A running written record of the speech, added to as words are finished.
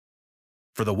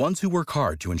For the ones who work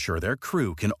hard to ensure their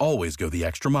crew can always go the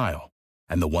extra mile,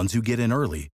 and the ones who get in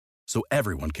early so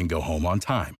everyone can go home on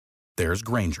time, there's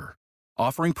Grainger,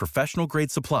 offering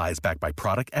professional-grade supplies backed by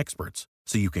product experts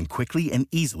so you can quickly and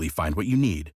easily find what you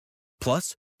need.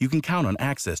 Plus, you can count on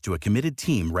access to a committed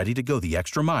team ready to go the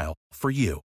extra mile for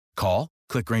you. Call,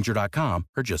 click Grainger.com,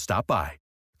 or just stop by.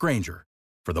 Grainger,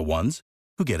 for the ones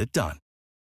who get it done.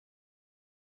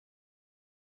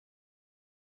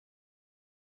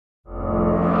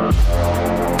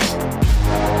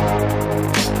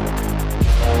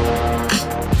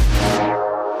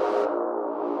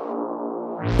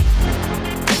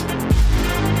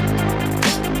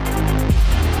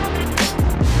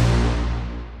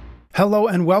 Hello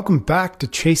and welcome back to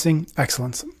Chasing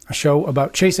Excellence, a show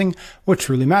about chasing what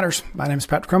truly matters. My name is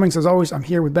Patrick Cummings. As always, I'm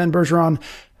here with Ben Bergeron.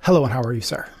 Hello, and how are you,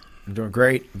 sir? I'm doing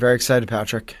great. Very excited,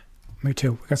 Patrick. Me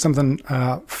too. We got something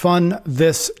fun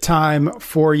this time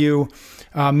for you.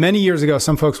 Many years ago,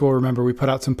 some folks will remember we put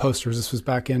out some posters. This was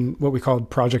back in what we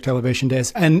called Project Elevation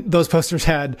days. And those posters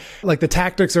had like the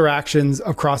tactics or actions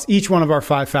across each one of our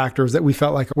 5 factors that we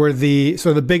felt like were the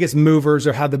sort of the biggest movers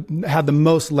or had the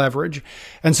most leverage.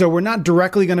 And so we're not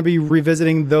directly going to be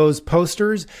revisiting those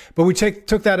posters, but we took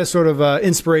that as sort of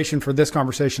inspiration for this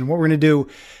conversation. What we're going to do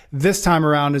this time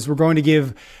around is we're going to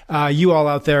give you all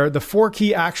out there the 4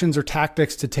 key actions or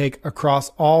tactics to take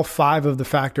across all 5 of the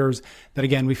factors that,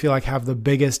 again, we feel like have the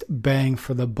biggest bang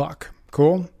for the buck.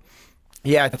 Cool?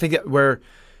 Yeah, I think that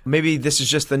maybe this is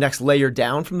just the next layer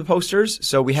down from the posters.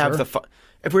 So we have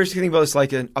if we're just thinking about this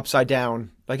like an upside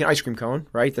down, like an ice cream cone,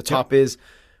 right? The top is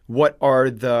what are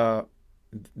the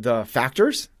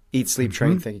factors? Eat, sleep,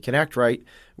 train, think, and connect, right?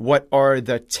 What are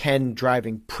the 10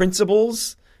 driving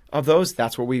principles of those?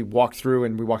 That's what we walk through,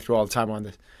 and we walk through all the time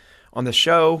on the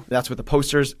show. That's what the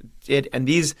posters did. And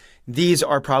these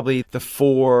are probably the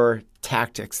 4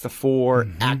 tactics, the 4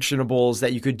 actionables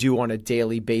that you could do on a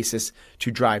daily basis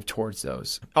to drive towards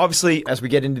those. Obviously, as we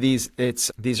get into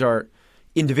these are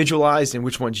individualized, and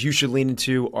which ones you should lean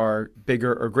into are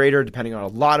bigger or greater, depending on a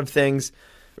lot of things,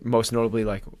 most notably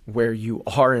like where you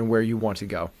are and where you want to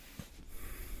go.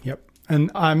 Yep.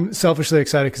 And I'm selfishly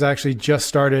excited because I actually just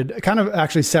started, kind of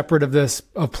actually separate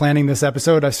of planning this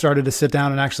episode, I started to sit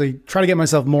down and actually try to get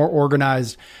myself more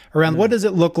organized around what does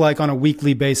it look like on a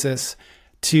weekly basis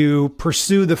to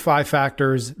pursue the 5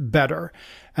 factors better.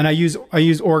 And I use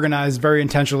organized very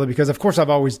intentionally because, of course,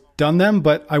 I've always done them,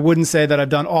 but I wouldn't say that I've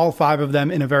done all 5 of them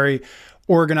in a very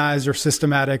organized or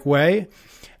systematic way.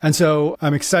 And so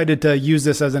I'm excited to use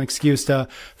this as an excuse to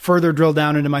further drill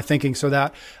down into my thinking so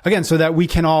that we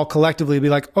can all collectively be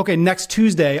like, okay, next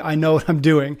Tuesday, I know what I'm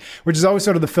doing, which is always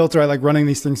sort of the filter I like running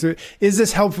these things through. Is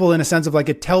this helpful in a sense of like,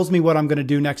 it tells me what I'm going to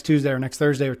do next Tuesday or next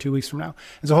Thursday or 2 weeks from now?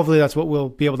 And so hopefully that's what we'll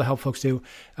be able to help folks do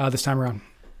this time around.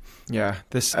 Yeah.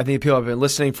 I think the people who have been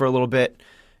listening for a little bit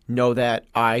know that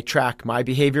I track my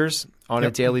behaviors on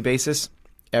a daily basis.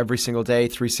 Every single day,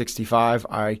 365,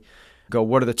 I go,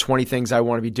 what are the 20 things I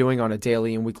want to be doing on a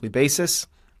daily and weekly basis?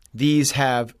 These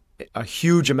have a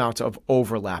huge amount of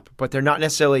overlap, but they're not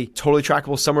necessarily totally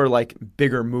trackable. Some are like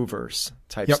bigger movers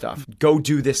type stuff. Go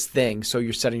do this thing so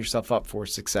you're setting yourself up for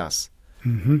success.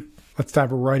 Let's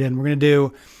dive right in. We're going to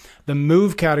do the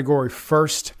move category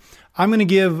first. I'm going to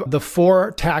give the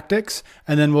 4 tactics,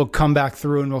 and then we'll come back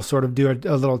through and we'll sort of do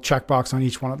a little checkbox on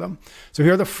each one of them. So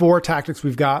here are the 4 tactics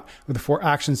we've got with the 4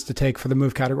 actions to take for the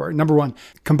move category. Number 1,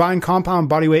 combine compound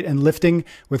body weight and lifting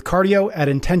with cardio at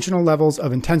intentional levels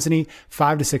of intensity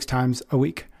 5 to 6 times a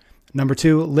week. Number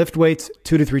 2, lift weights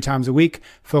 2 to 3 times a week.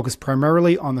 Focus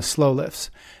primarily on the slow lifts.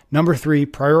 Number 3,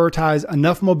 prioritize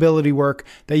enough mobility work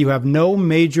that you have no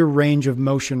major range of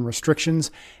motion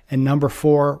restrictions. And number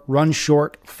 4, run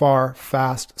short, far,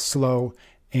 fast, slow,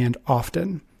 and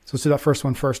often. So let's do that first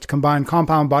one first. Combine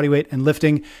compound body weight and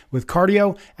lifting with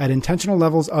cardio at intentional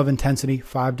levels of intensity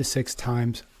 5 to 6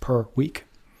 times per week.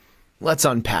 Let's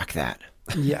unpack that.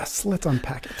 Yes, let's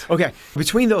unpack it. Okay.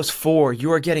 Between those 4,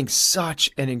 you are getting such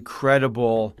an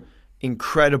incredible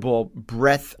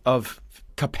breadth of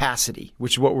capacity,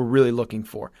 which is what we're really looking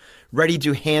for. Ready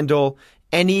to handle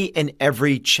any and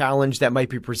every challenge that might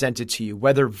be presented to you,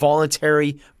 whether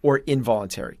voluntary or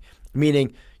involuntary.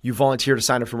 Meaning you volunteer to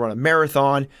sign up to run a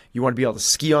marathon, you want to be able to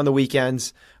ski on the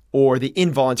weekends, or the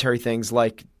involuntary things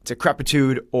like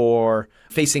decrepitude or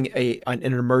facing an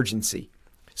emergency.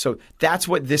 So that's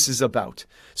what this is about.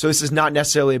 So this is not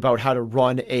necessarily about how to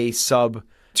run a sub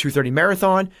 230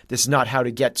 marathon. This is not how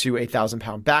to get to a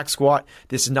 1,000-pound back squat.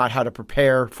 This is not how to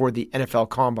prepare for the NFL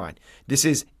Combine. This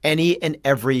is any and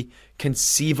every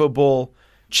conceivable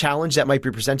challenge that might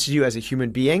be presented to you as a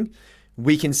human being.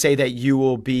 We can say that you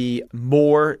will be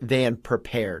more than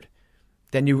prepared.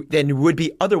 than you would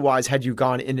be otherwise had you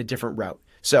gone in a different route.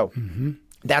 So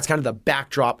that's kind of the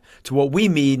backdrop to what we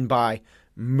mean by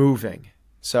moving.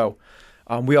 So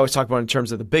we always talk about in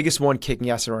terms of the biggest one, kicking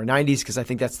ass in our 90s, because I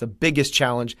think that's the biggest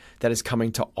challenge that is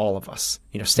coming to all of us.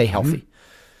 Stay healthy.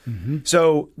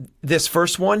 So this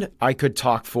first one, I could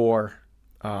talk for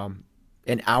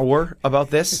an hour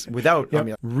about this without,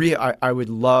 I would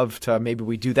love to, maybe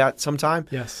we do that sometime.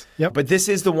 Yes. Yep. But this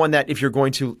is the one that if you're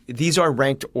going to, these are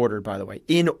ranked ordered, by the way,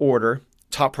 in order,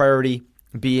 top priority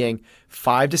being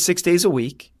 5 to 6 days a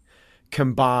week,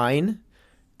 combine,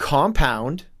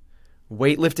 compound,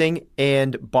 weightlifting,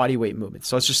 and body weight movements.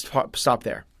 So let's just stop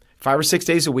there. 5 or 6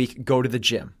 days a week, go to the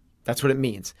gym. That's what it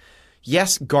means.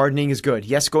 Yes, gardening is good.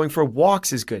 Yes, going for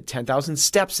walks is good. 10,000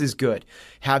 steps is good.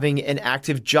 Having an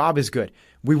active job is good.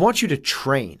 We want you to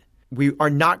train. We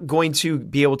are not going to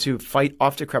be able to fight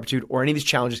off decrepitude or any of these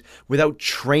challenges without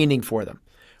training for them.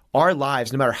 Our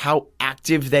lives, no matter how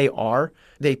active they are,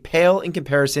 they pale in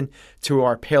comparison to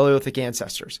our Paleolithic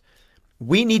ancestors.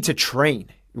 We need to train.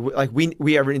 Like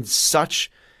we are in such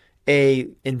a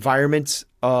environment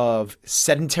of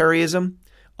sedentarism,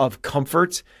 of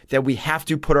comfort, that we have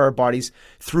to put our bodies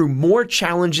through more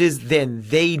challenges than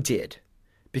they did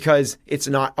because it's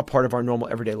not a part of our normal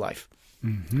everyday life.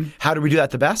 How do we do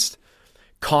that the best?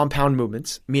 Compound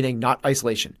movements, meaning not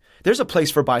isolation. There's a place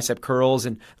for bicep curls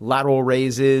and lateral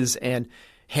raises and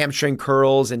hamstring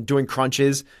curls and doing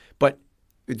crunches, but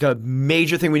the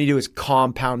major thing we need to do is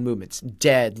compound movements: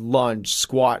 dead, lunge,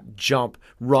 squat, jump,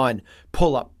 run,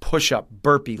 pull up, push up,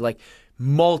 burpee, like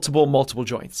multiple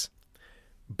joints.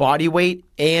 Body weight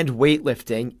and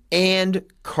weightlifting and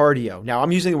cardio. Now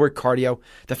I'm using the word cardio.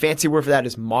 The fancy word for that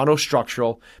is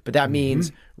monostructural, but that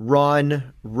means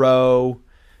run, row,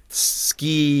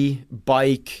 ski,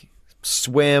 bike,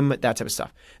 swim, that type of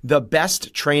stuff. The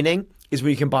best training is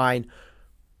when you combine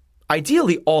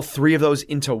ideally all three of those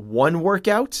into one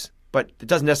workout, but it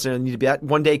doesn't necessarily need to be that.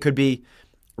 One day could be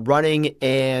running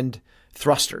and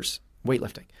thrusters,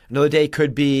 weightlifting. Another day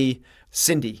could be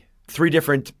Cindy, 3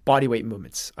 different body weight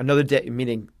movements. Another day,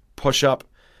 meaning push up,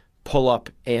 pull up,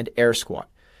 and air squat.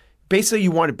 Basically,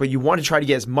 you want to try to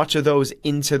get as much of those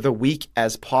into the week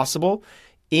as possible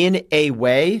in a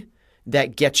way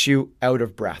that gets you out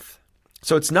of breath.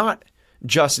 So it's not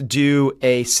just do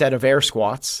a set of air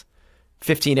squats,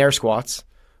 15 air squats,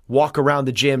 walk around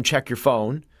the gym, check your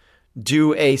phone,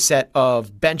 do a set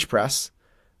of bench press,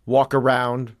 walk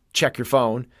around, check your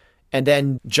phone, and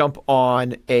then jump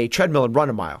on a treadmill and run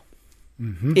a mile.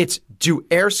 It's do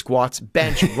air squats,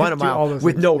 bench, run a mile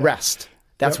with no rest.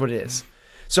 That's what it is.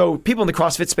 So people in the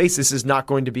CrossFit space, this is not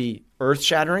going to be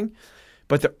earth-shattering,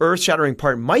 but the earth-shattering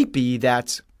part might be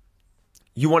that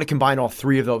you want to combine all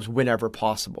 3 of those whenever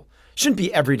possible. Shouldn't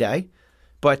be every day,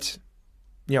 but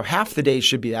half the days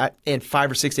should be that, and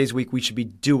 5 or 6 days a week we should be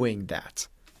doing that.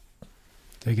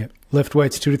 Take it. Lift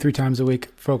weights 2 to 3 times a week.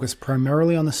 Focus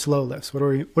primarily on the slow lifts. What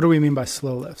do we mean by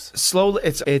slow lifts? Slow.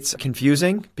 It's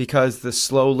confusing because the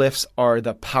slow lifts are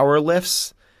the power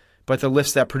lifts, but the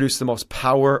lifts that produce the most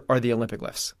power are the Olympic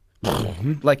lifts.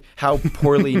 Like how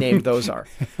poorly named those are.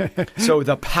 So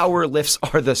the power lifts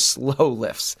are the slow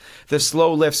lifts. The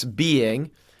slow lifts being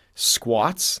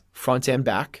squats, front and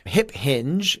back, hip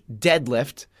hinge,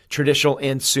 deadlift, traditional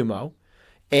and sumo,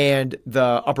 and the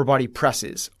upper body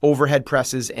presses, overhead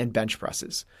presses, and bench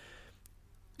presses.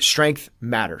 Strength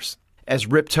matters. As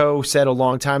Ripto said a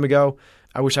long time ago,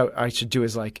 I wish I should do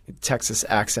his like Texas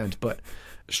accent, but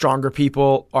stronger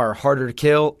people are harder to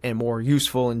kill and more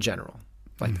useful in general.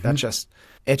 Like that's just,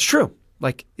 it's true.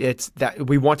 Like it's that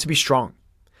we want to be strong.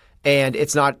 And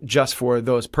it's not just for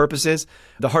those purposes.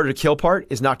 The harder to kill part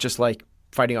is not just like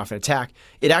fighting off an attack.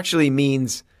 It actually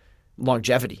means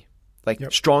longevity.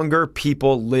 Like stronger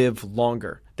people live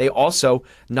longer. They also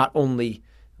not only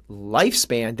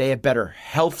lifespan, they have better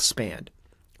health span.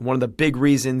 One of the big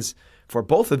reasons for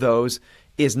both of those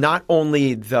is not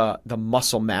only the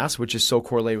muscle mass, which is so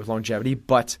correlated with longevity,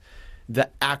 but the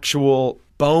actual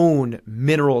bone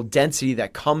mineral density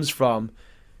that comes from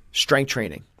strength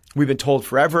training. We've been told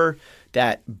forever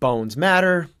that bones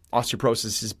matter,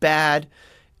 osteoporosis is bad,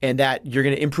 and that you're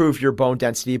going to improve your bone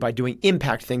density by doing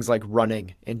impact things like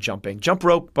running and jumping. Jump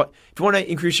rope, but if you want to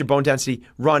increase your bone density,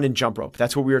 run and jump rope.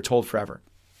 That's what we were told forever.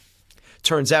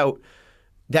 Turns out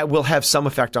that will have some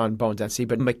effect on bone density,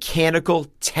 but mechanical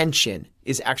tension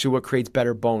is actually what creates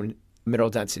better bone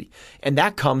mineral density. And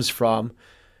that comes from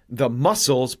the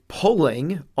muscles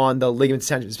pulling on the ligaments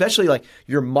tension, especially like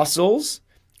your muscles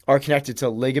are connected to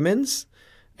ligaments,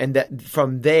 and that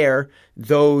from there,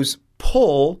 those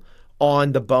pull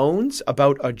on the bones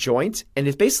about a joint. And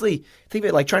it's basically, think of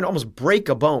it like trying to almost break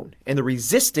a bone. And the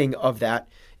resisting of that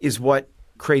is what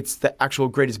creates the actual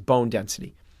greatest bone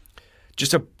density.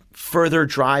 Just to further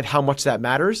drive how much that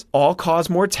matters, all-cause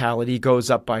mortality goes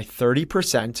up by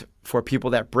 30% for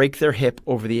people that break their hip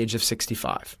over the age of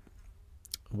 65.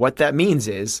 What that means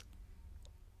is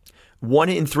 1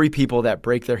 in 3 people that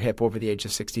break their hip over the age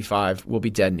of 65 will be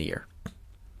dead in a year.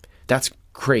 That's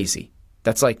crazy.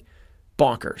 That's like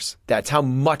bonkers. That's how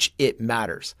much it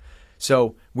matters.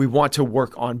 So we want to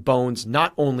work on bones,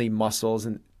 not only muscles,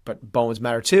 but bones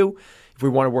matter too. If we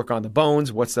want to work on the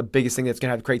bones, what's the biggest thing that's going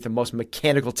to have to create the most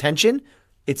mechanical tension?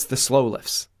 It's the slow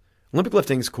lifts. Olympic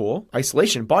lifting is cool.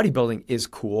 Isolation, bodybuilding is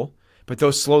cool. But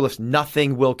those slow lifts,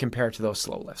 nothing will compare to those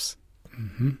slow lifts.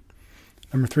 Mm-hmm.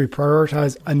 Number 3,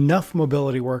 prioritize enough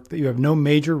mobility work that you have no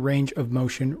major range of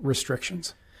motion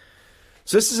restrictions.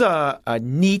 So this is a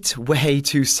neat way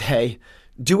to say,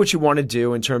 do what you want to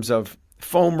do in terms of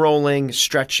foam rolling,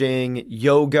 stretching,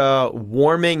 yoga,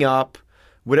 warming up,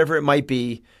 whatever it might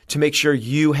be, to make sure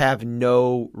you have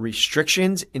no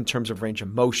restrictions in terms of range of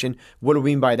motion. What do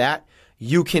we mean by that?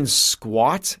 You can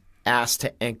squat ass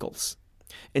to ankles.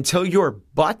 Until your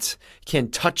butt can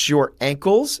touch your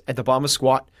ankles at the bottom of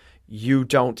squat, you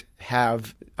don't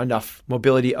have enough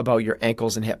mobility about your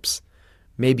ankles and hips,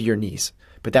 maybe your knees,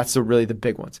 but that's really the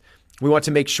big ones. We want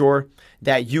to make sure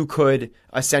that you could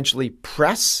essentially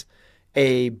press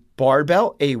a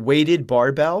barbell, a weighted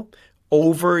barbell,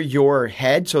 over your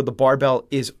head. So the barbell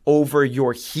is over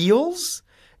your heels,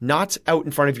 not out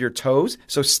in front of your toes.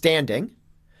 So standing,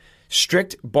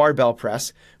 strict barbell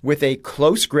press with a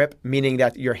close grip, meaning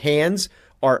that your hands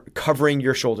are covering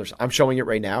your shoulders. I'm showing it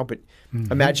right now, but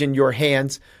imagine your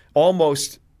hands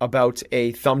almost about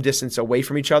a thumb distance away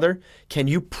from each other. Can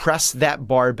you press that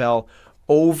barbell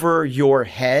over your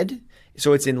head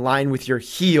so it's in line with your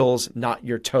heels, not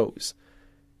your toes?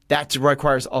 That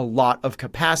requires a lot of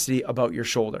capacity about your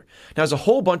shoulder. Now, there's a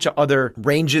whole bunch of other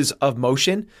ranges of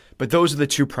motion, but those are the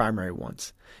 2 primary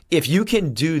ones. If you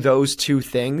can do those 2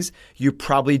 things, you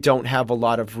probably don't have a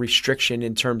lot of restriction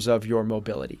in terms of your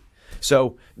mobility.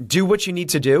 So do what you need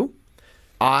to do.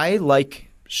 I like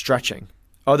stretching.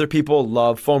 Other people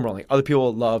love foam rolling. Other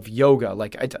people love yoga.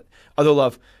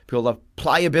 People love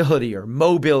pliability or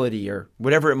mobility or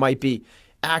whatever it might be.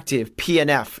 Active,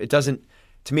 PNF.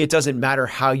 To me, it doesn't matter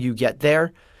how you get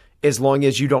there as long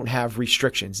as you don't have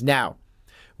restrictions. Now,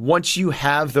 once you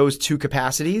have those 2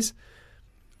 capacities,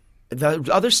 the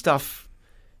other stuff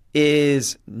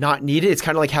is not needed. It's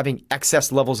kind of like having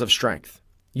excess levels of strength.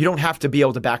 You don't have to be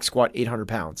able to back squat 800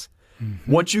 pounds.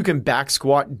 Mm-hmm. Once you can back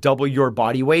squat double your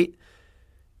body weight,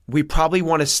 we probably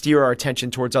want to steer our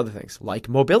attention towards other things like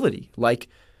mobility, like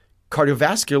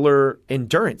cardiovascular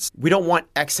endurance. We don't want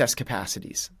excess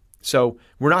capacities. So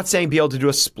we're not saying be able to do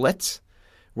a split.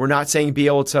 We're not saying be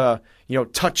able to,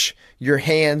 touch your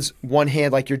hands, one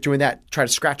hand like you're doing that, try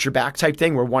to scratch your back type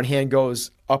thing where one hand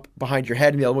goes up behind your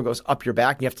head and the other one goes up your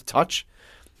back and you have to touch.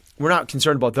 We're not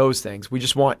concerned about those things. We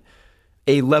just want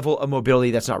a level of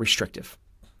mobility that's not restrictive.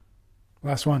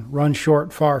 Last one, run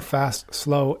short, far, fast,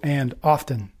 slow, and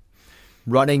often.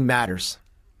 Running matters.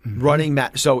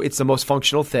 Mm-hmm. So it's the most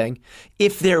functional thing.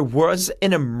 If there was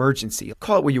an emergency,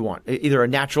 call it what you want, either a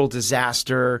natural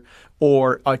disaster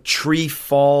or a tree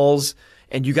falls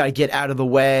and you got to get out of the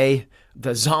way,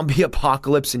 the zombie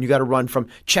apocalypse, and you got to run from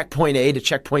checkpoint A to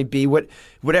checkpoint B,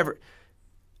 whatever.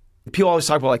 People always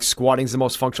talk about like squatting is the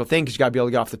most functional thing because you got to be able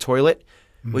to get off the toilet.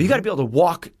 Mm-hmm. Well, you got to be able to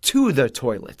walk to the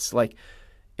toilets.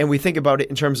 And we think about it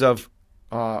in terms of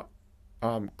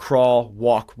crawl,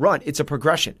 walk, run. It's a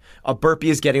progression. A burpee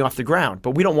is getting off the ground,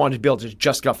 but we don't want to be able to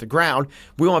just get off the ground.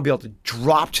 We want to be able to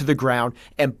drop to the ground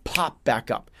and pop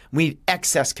back up. We need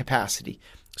excess capacity.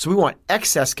 So we want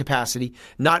excess capacity,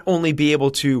 not only be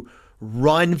able to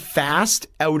run fast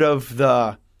out of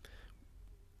the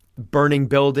burning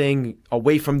building,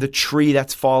 away from the tree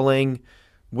that's falling,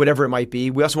 whatever it might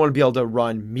be. We also want to be able to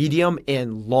run medium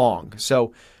and long.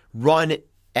 So run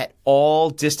at all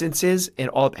distances and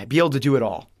be able to do it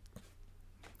all.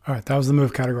 All right, that was the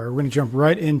move category. We're going to jump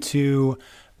right into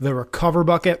the recover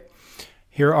bucket.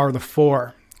 Here are the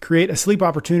 4. Create a sleep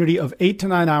opportunity of 8 to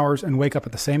 9 hours and wake up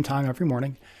at the same time every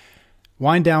morning.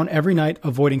 Wind down every night,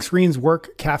 avoiding screens,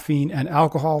 work, caffeine, and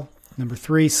alcohol. Number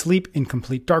 3, sleep in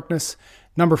complete darkness.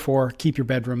 Number 4, keep your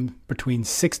bedroom between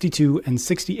 62 and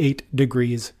 68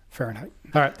 degrees Fahrenheit.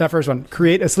 All right, that first one,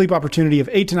 create a sleep opportunity of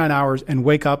 8 to 9 hours and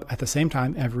wake up at the same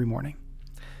time every morning.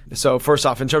 So first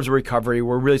off, in terms of recovery,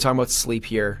 we're really talking about sleep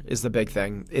here is the big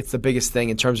thing. It's the biggest thing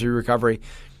in terms of your recovery.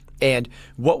 And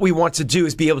what we want to do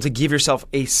is be able to give yourself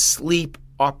a sleep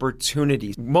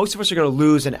opportunities. Most of us are going to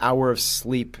lose an hour of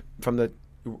sleep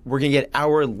we're going to get an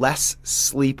hour less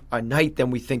sleep a night than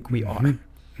we think we are.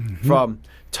 From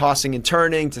tossing and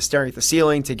turning to staring at the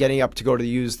ceiling to getting up to go to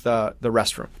use the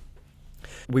restroom.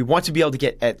 We want to be able to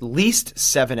get at least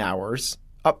 7 hours,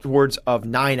 upwards of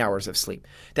 9 hours of sleep.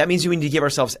 That means we need to give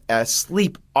ourselves a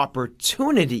sleep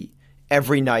opportunity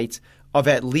every night of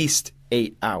at least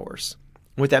 8 hours.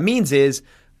 What that means is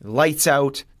lights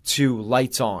out to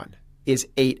lights on is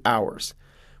 8 hours,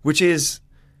 which is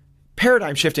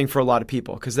paradigm shifting for a lot of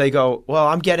people because they go, well,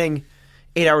 I'm getting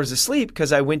 8 hours of sleep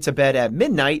because I went to bed at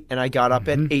midnight and I got up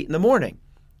at 8 in the morning.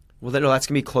 Well, then no, that's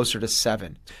going to be closer to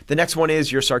 7. The next one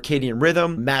is your circadian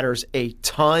rhythm matters a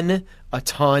ton. Your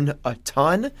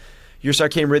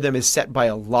circadian rhythm is set by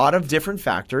a lot of different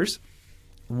factors.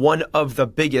 One of the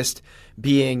biggest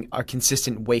being a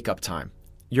consistent wake up time.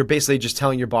 You're basically just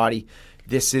telling your body,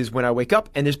 this is when I wake up.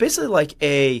 And there's basically like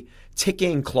a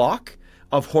ticking clock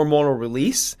of hormonal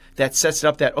release that sets it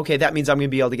up that, okay, that means I'm going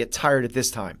to be able to get tired at this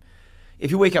time.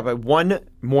 If you wake up at one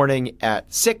morning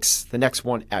at 6, the next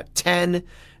one at 10,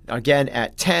 again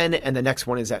at 10, and the next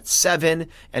one is at 7,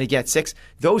 and again at 6,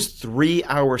 those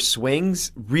 3-hour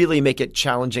swings really make it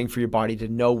challenging for your body to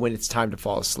know when it's time to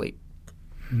fall asleep.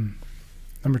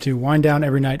 Number 2, wind down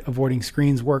every night, avoiding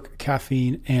screens, work,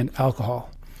 caffeine, and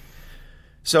alcohol.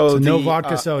 So no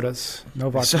vodka sodas. No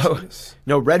vodka sodas.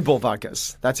 No Red Bull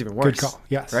vodkas. That's even worse. Good call.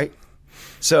 Yes. Right?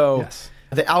 So yes.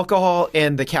 The alcohol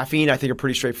and the caffeine, I think, are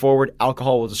pretty straightforward.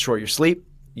 Alcohol will destroy your sleep.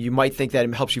 You might think that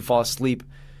it helps you fall asleep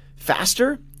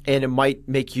faster, and it might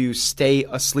make you stay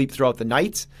asleep throughout the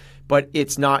night, but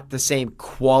it's not the same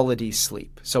quality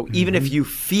sleep. So even if you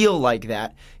feel like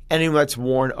that, anyone that's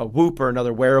worn a Whoop or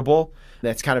another wearable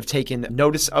that's kind of taken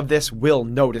notice of this will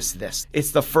notice this.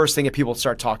 It's the first thing that people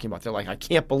start talking about. They're like, I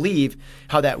can't believe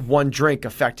how that one drink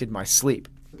affected my sleep.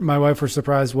 My wife was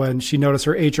surprised when she noticed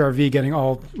her HRV getting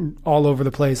all over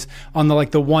the place on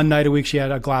the one night a week she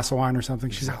had a glass of wine or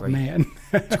something. She's like, oh, man.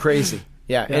 It's crazy.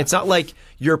 Yeah. And it's not like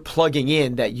you're plugging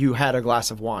in that you had a glass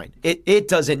of wine. It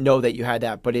doesn't know that you had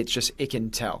that, but it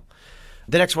can tell.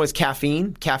 The next one is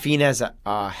caffeine. Caffeine has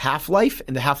a half-life,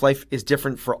 and the half-life is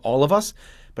different for all of us.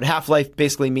 But half-life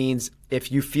basically means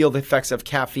if you feel the effects of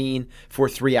caffeine for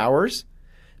 3 hours,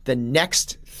 the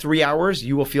next 3 hours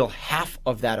you will feel half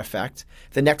of that effect.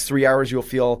 The next 3 hours you'll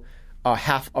feel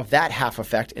half of that half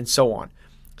effect, and so on.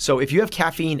 So if you have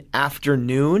caffeine after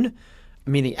noon,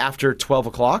 meaning after 12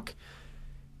 o'clock,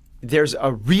 there's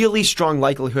a really strong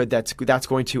likelihood that's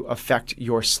going to affect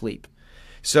your sleep.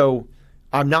 So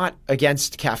I'm not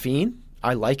against caffeine.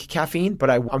 I like caffeine, but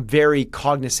I'm very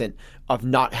cognizant of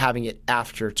not having it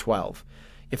after 12.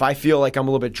 If I feel like I'm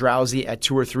a little bit drowsy at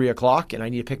 2 or 3 o'clock and I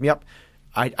need to pick me up,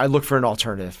 I look for an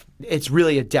alternative. It's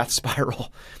really a death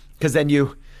spiral because then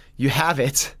you have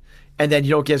it and then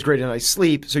you don't get as great a night's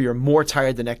sleep, so you're more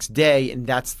tired the next day, and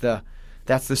that's the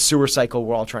sewer cycle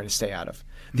we're all trying to stay out of.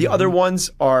 The other ones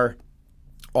are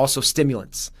also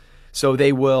stimulants. So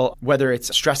they will, whether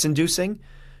it's stress-inducing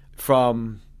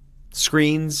from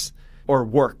screens or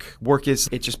work. Work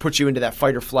it just puts you into that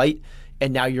fight or flight,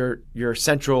 and now your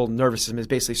central nervous system is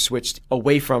basically switched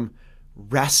away from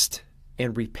rest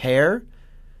and repair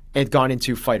and gone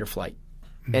into fight or flight.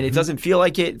 And it doesn't feel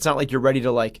like it. It's not like you're ready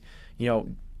to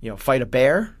fight a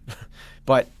bear,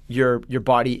 but your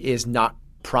body is not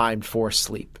primed for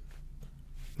sleep.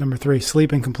 Number 3,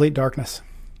 sleep in complete darkness.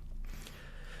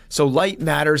 So light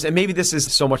matters, and maybe this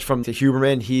is so much from the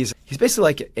Huberman. He's basically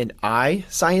like an eye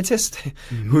scientist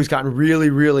who's gotten really,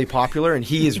 really popular, and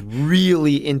he is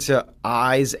really into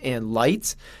eyes and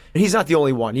light. And he's not the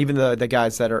only one. Even the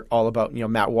guys that are all about,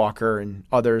 Matt Walker and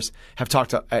others have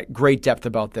talked at great depth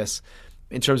about this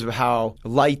in terms of how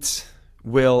light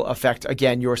will affect,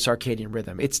 again, your circadian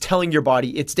rhythm. It's telling your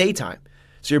body it's daytime.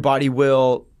 So your body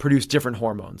will produce different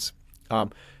hormones.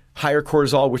 Higher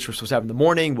cortisol, which we're supposed to have in the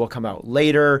morning, will come out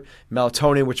later.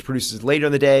 Melatonin, which produces later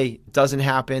in the day, doesn't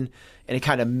happen, and it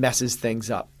kind of messes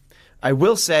things up. I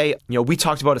will say, we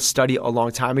talked about a study a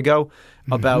long time ago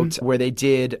about where they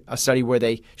did a study where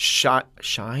they shone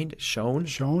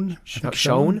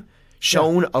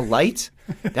a light.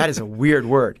 That is a weird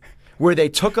word. Where they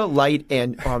took a light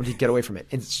and, I'm going to get away from it,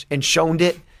 and shoned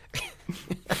it.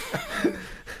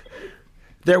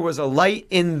 There was a light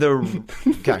in the,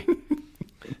 okay,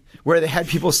 where they had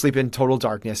people sleep in total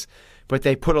darkness, but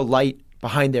they put a light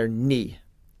behind their knee.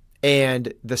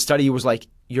 And the study was like,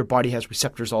 your body has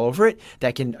receptors all over it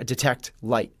that can detect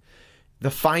light. The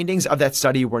findings of that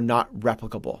study were not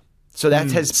replicable. So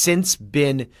that has since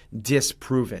been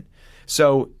disproven.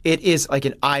 So it is like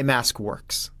an eye mask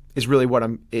works. is really what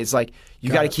it's like.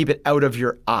 You got to keep it out of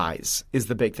your eyes is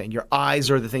the big thing. Your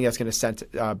eyes are the thing that's going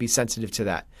to be sensitive to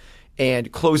that.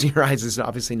 And closing your eyes is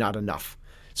obviously not enough.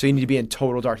 So you need to be in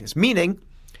total darkness, meaning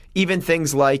even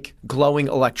things like glowing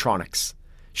electronics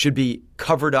should be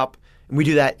covered up. And we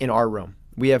do that in our room.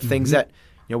 We have things that,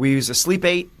 we use a sleep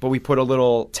aid, but we put a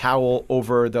little towel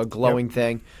over the glowing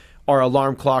thing. Our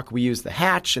alarm clock, we use the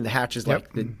hatch, and the hatch is like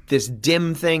this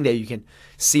dim thing that you can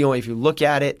see only if you look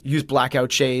at it. Use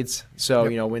blackout shades.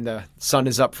 So, when the sun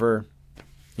is up for,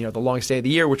 the longest day of the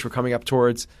year, which we're coming up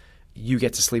towards, you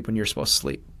get to sleep when you're supposed to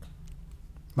sleep.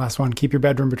 Last one, keep your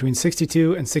bedroom between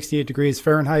 62 and 68 degrees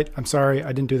Fahrenheit. I'm sorry,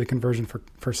 I didn't do the conversion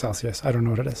for Celsius. I don't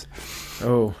know what it is.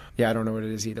 Oh, yeah, I don't know what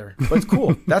it is either. But it's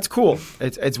cool. That's cool.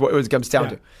 It's what it comes down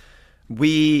to.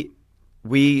 We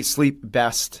sleep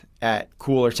best at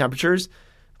cooler temperatures.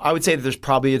 I would say that there's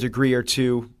probably a degree or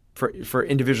two for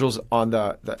individuals on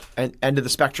the end of the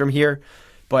spectrum here.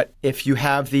 But if you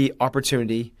have the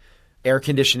opportunity, air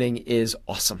conditioning is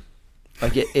awesome.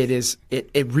 Like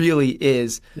it really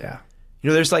is. Yeah.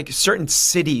 There's like certain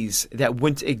cities that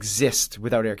wouldn't exist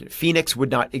without air conditioning. Phoenix would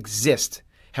not exist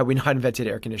had we not invented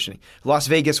air conditioning. Las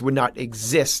Vegas would not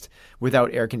exist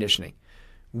without air conditioning.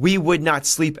 We would not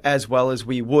sleep as well as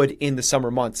we would in the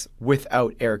summer months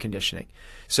without air conditioning.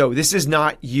 So this is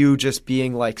not you just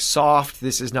being like soft.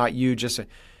 This is not you just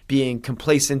being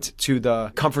complacent to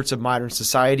the comforts of modern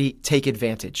society. Take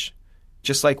advantage.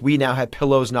 Just like we now have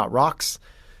pillows, not rocks.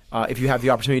 If you have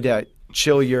the opportunity to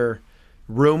chill your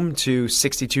room to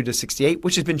 62 to 68,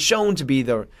 which has been shown to be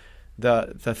the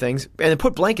things, and then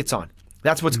put blankets on.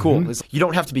 That's what's cool. Is you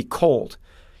don't have to be cold.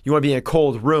 You want to be in a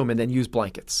cold room and then use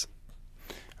blankets.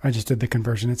 I just did the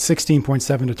conversion. It's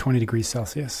 16.7 to 20 degrees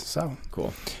Celsius. So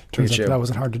cool. Turns out that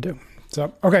wasn't hard to do.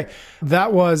 So, okay,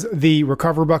 that was the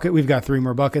Recover bucket. We've got 3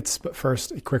 more buckets, but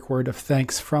first, a quick word of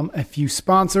thanks from a few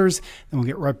sponsors, then we'll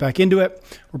get right back into it.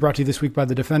 We're brought to you this week by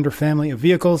the Defender family of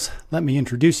vehicles. Let me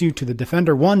introduce you to the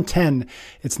Defender 110.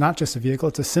 It's not just a vehicle,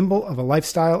 it's a symbol of a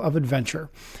lifestyle of adventure.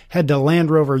 Head to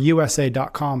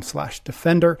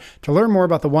LandRoverUSA.com/Defender to learn more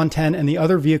about the 110 and the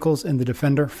other vehicles in the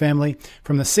Defender family,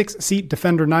 from the 6-seat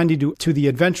Defender 90 to the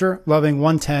adventure-loving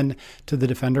 110 to the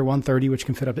Defender 130, which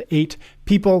can fit up to 8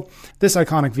 people. This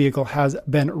iconic vehicle has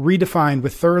been redefined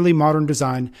with thoroughly modern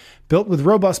design, built with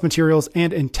robust materials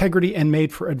and integrity, and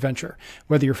made for adventure.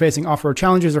 Whether you're facing off-road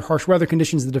challenges or harsh weather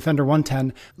conditions, the Defender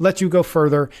 110 lets you go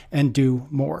further and do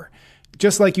more.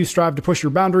 Just like you strive to push your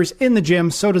boundaries in the gym,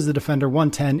 so does the Defender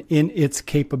 110 in its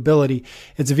capability.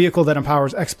 It's a vehicle that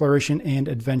empowers exploration and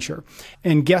adventure.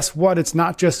 And guess what? It's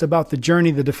not just about the journey.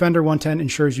 The Defender 110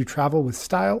 ensures you travel with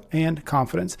style and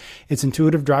confidence. Its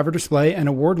intuitive driver display and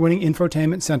award-winning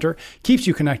infotainment center keeps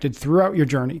you connected throughout your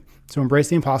journey. So embrace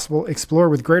the impossible, explore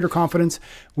with greater confidence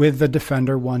with the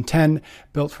Defender 110,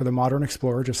 built for the modern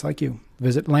explorer just like you.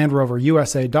 Visit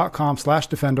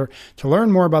LandRoverUSA.com/Defender to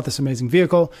learn more about this amazing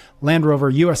vehicle.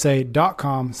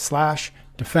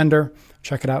 LandRoverUSA.com/Defender.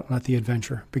 Check it out and let the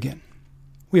adventure begin.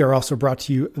 We are also brought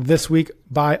to you this week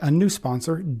by a new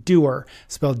sponsor, Duer,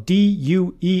 spelled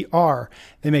D-U-E-R.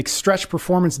 They make stretch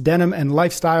performance denim and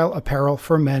lifestyle apparel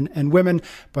for men and women,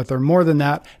 but they're more than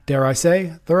that. Dare I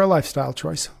say, they're a lifestyle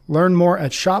choice. Learn more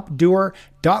at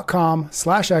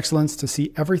shopduer.com/excellence to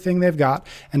see everything they've got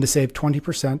and to save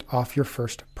 20% off your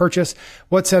first purchase.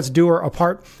 What sets Duer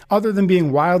apart, other than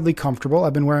being wildly comfortable?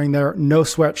 I've been wearing their no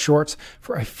sweat shorts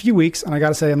for a few weeks, and I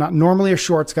gotta say, I'm not normally a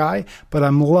shorts guy, but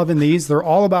I'm loving these. They're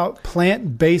all about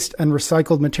plant-based and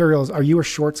recycled materials. Are you a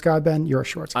shorts guy, Ben? You're a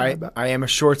shorts guy, I bet. I am a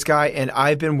shorts guy, and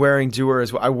I've been wearing Duer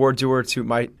as well. I wore Duer to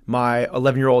my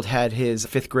 11-year-old had his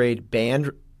 5th grade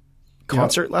band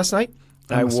concert last night.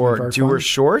 I wore Duer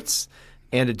shorts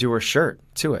and a Duer shirt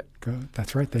to it. Good.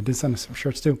 That's right. They did send us some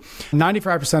shirts too.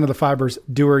 95% of the fibers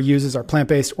Duer uses are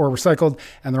plant-based or recycled,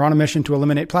 and they're on a mission to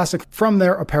eliminate plastic from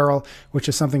their apparel, which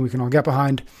is something we can all get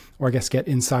behind, or I guess get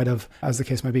inside of, as the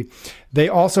case may be. They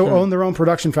also own their own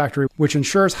production factory, which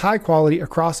ensures high quality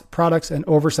across products and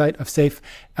oversight of safe,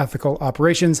 ethical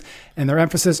operations. And their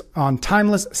emphasis on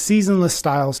timeless, seasonless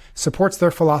styles supports their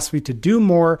philosophy to do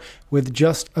more with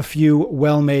just a few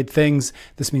well-made things.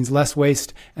 This means less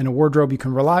waste and a wardrobe you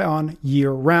can rely on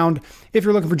year-round. If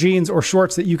you're looking for jeans or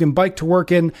shorts that you can bike to work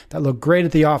in, that look great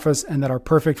at the office, and that are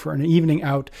perfect for an evening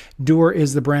out, Duer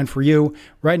is the brand for you.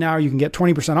 Right now, you can get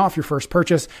 20% off your first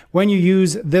purchase when you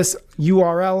use this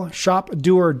URL,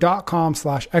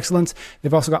 shopduer.com/excellence.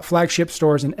 They've also got flagship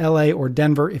stores in LA or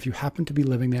Denver if you happen to be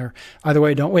living there. Either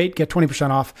way, don't wait. Get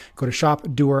 20% off. Go to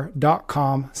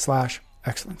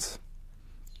shopduer.com/excellence.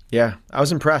 Yeah, I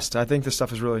was impressed. I think this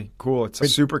stuff is really cool. It's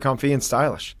super comfy and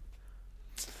stylish.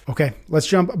 Okay, let's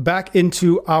jump back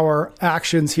into our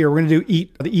actions here. We're going to do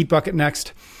the eat bucket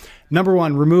next. Number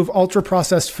 1, remove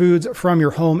ultra-processed foods from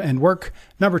your home and work.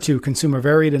 Number 2, consume a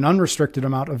varied and unrestricted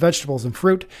amount of vegetables and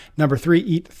fruit. Number 3,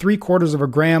 eat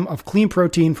 3/4 gram of clean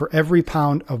protein for every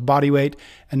pound of body weight.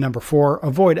 And number 4,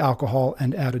 avoid alcohol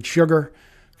and added sugar.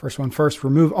 First one first,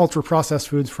 remove ultra-processed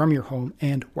foods from your home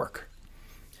and work.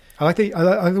 I like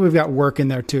that we've got work in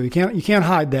there too. You can't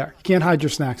hide there. You can't hide your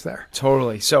snacks there.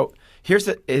 Totally. So here's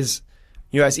as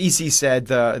EC said,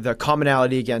 the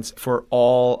commonality for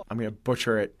all, I'm going to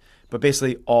butcher it, but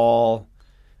basically all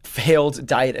failed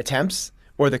diet attempts,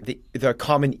 or the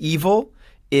common evil,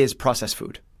 is processed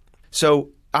food. So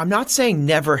I'm not saying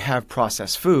never have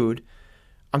processed food.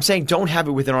 I'm saying don't have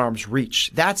it within arm's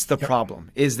reach. That's the problem,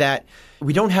 is that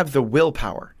we don't have the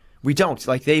willpower. We don't.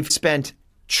 Like, they've spent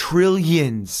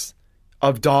trillions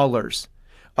of dollars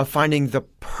of finding the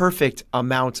perfect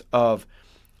amount of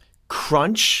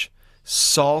crunch,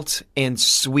 salt, and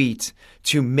sweet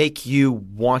to make you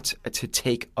want to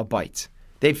take a bite.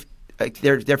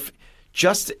 They're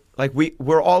just like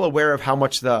we're all aware of how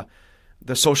much the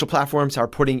social platforms are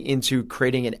putting into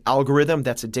creating an algorithm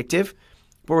that's addictive,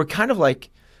 but we're kind of like,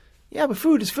 yeah, but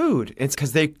food is food. It's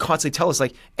because they constantly tell us,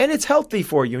 like, and it's healthy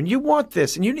for you, and you want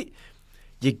this, and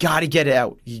you got to get it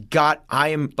out.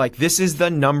 This is the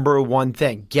number one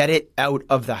thing. Get it out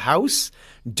of the house.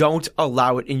 Don't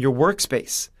allow it in your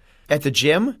workspace. At the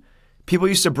gym, people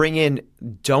used to bring in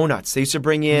donuts. They used to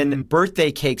bring in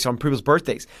birthday cakes on people's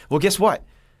birthdays. Well, guess what?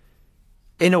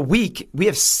 In a week, we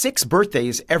have 6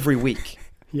 birthdays every week.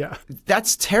 Yeah.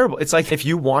 That's terrible. It's like, if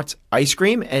you want ice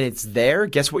cream and it's there,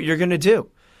 guess what you're going to do?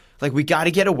 Like, we got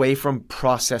to get away from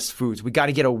processed foods. We got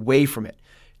to get away from it.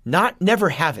 Never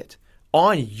have it.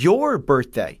 On your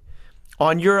birthday,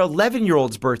 on your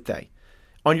 11-year-old's birthday,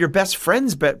 on your best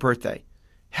friend's birthday,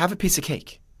 have a piece of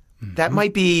cake. Mm-hmm. That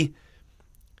might be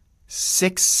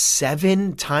 6,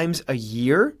 7 times a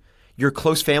year. Your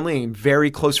close family and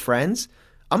very close friends.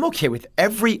 I'm okay with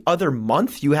every other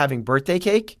month you having birthday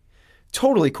cake.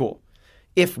 Totally cool.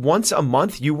 If once a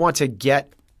month you want to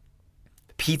get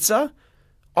pizza,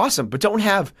 awesome. But don't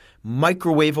have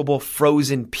microwavable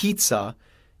frozen pizza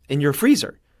in your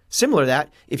freezer. Similar to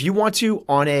that, if you want to,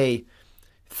 on a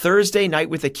Thursday night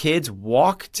with the kids,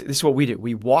 this is what we do.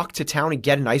 We walk to town and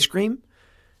get an ice cream.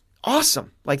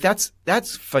 Awesome. Like, that's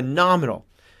phenomenal.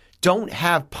 Don't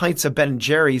have pints of Ben &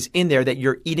 Jerry's in there that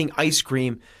you're eating ice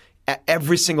cream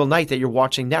every single night that you're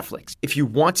watching Netflix. If you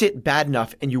want it bad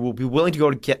enough and you will be willing to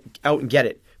go out and get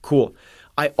it, cool.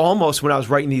 When I was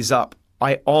writing these up,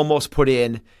 I almost put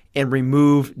in and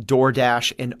remove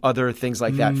DoorDash and other things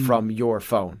like that from your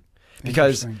phone.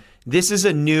 Because this is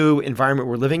a new environment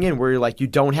we're living in where you're like, you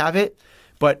don't have it,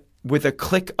 but with a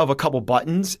click of a couple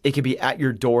buttons, it can be at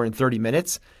your door in 30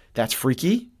 minutes. That's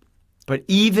freaky. But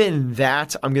even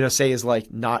that, I'm going to say, is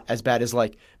like not as bad as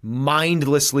like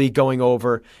mindlessly going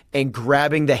over and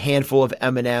grabbing the handful of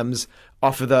M&Ms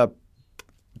off of the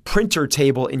printer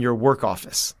table in your work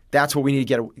office. That's what we need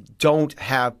to get. Don't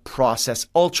have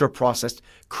ultra processed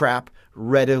crap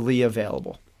readily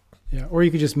available. Yeah, or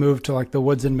you could just move to like the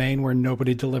woods in Maine where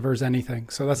nobody delivers anything.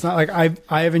 So that's not like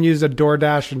I haven't used a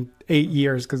DoorDash in 8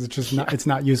 years because it's just it's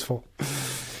not useful.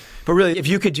 But really, if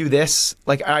you could do this,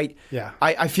 like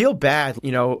I feel bad.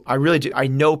 I really do. I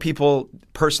know people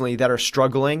personally that are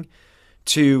struggling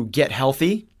to get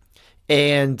healthy,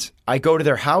 and I go to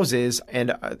their houses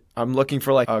and I'm looking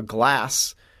for like a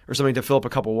glass or something to fill up a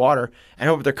cup of water, and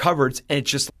I open their cupboards and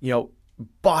it's just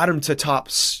bottom to top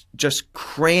just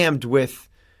crammed with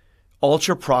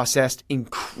ultra processed,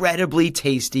 incredibly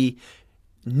tasty,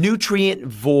 nutrient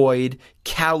void,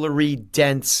 calorie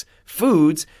dense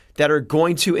foods that are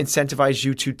going to incentivize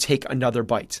you to take another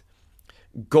bite.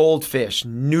 Goldfish,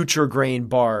 Nutri-Grain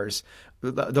bars,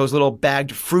 those little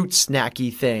bagged fruit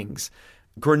snacky things,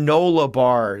 granola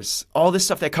bars, all this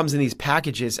stuff that comes in these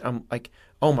packages. I'm like,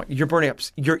 oh my,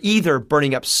 you're either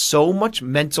burning up so much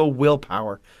mental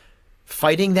willpower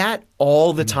fighting that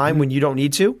all the time when you don't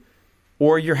need to,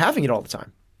 or you're having it all the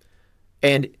time.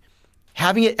 And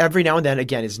having it every now and then,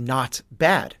 again, is not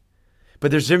bad. But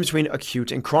there's a difference between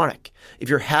acute and chronic. If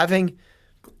you're having,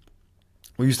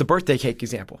 we'll use the birthday cake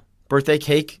example. Birthday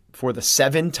cake for the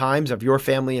 7 times of your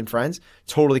family and friends,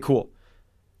 totally cool.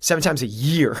 7 times a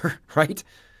year, right?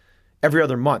 Every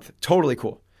other month, totally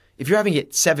cool. If you're having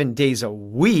it 7 days a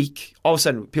week, all of a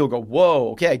sudden people go,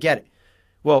 whoa, okay, I get it.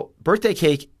 Well, birthday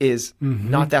cake is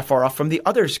not that far off from the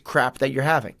other crap that you're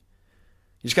having.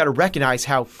 You just got to recognize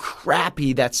how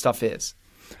crappy that stuff is.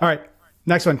 All right.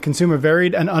 Next one, consume a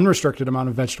varied and unrestricted amount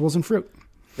of vegetables and fruit.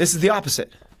 This is the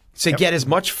opposite. So get as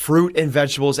much fruit and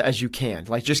vegetables as you can.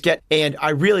 Like just get, and I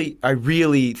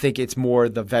really think it's more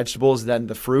the vegetables than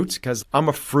the fruits because I'm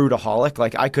a fruitaholic.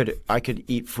 Like I could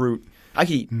eat fruit. I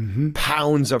could eat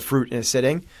pounds of fruit in a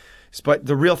sitting. But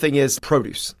the real thing is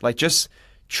produce. Like just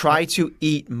try to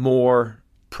eat more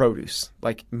produce,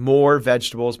 like more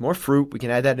vegetables, more fruit. We can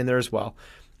add that in there as well.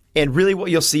 And really what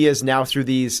you'll see is now through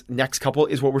these next couple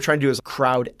is what we're trying to do is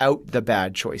crowd out the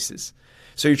bad choices.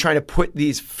 So you're trying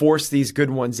to force these good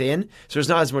ones in. So there's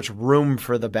not as much room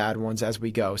for the bad ones as we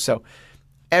go. So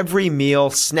every meal,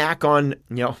 snack on,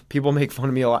 people make fun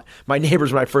of me a lot. My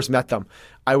neighbors, when I first met them,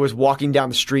 I was walking down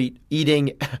the street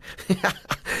eating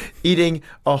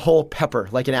a whole pepper,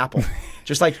 like an apple.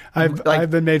 Just like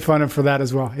I've been made fun of for that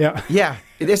as well. Yeah. Yeah.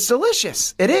 It's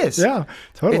delicious. It is. Yeah,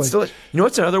 totally. It's delicious. You know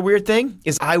what's another weird thing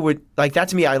is I would like that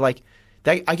to me. I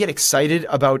get excited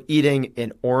about eating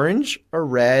an orange, a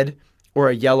red, or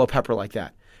a yellow pepper like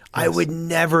that. Yes. I would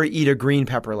never eat a green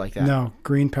pepper like that. No,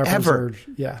 green peppers ever.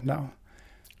 No.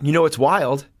 You know what's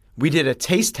wild? We did a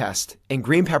taste test, and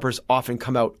green peppers often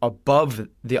come out above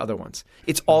the other ones.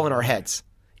 It's all in our heads.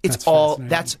 That's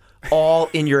all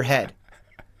in your head.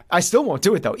 I still won't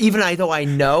do it though. Even though I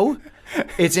know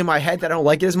it's in my head that I don't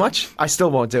like it as much, I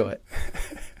still won't do it.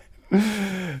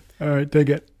 All right, dig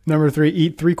it. Number 3,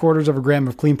 eat 3/4 gram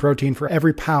of clean protein for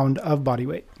every pound of body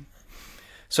weight.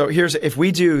 So if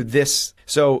we do this,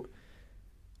 so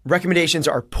recommendations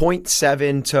are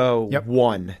 0.7 to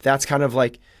 1. That's kind of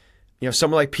like,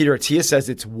 someone like Peter Attia says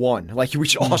it's 1. Like we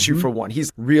should all shoot for 1.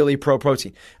 He's really pro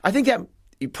protein. I think that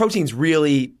protein's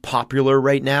really popular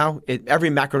right now. Every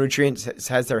macronutrient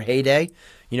has their heyday,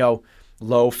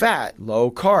 low fat,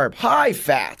 low carb, high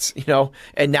fats,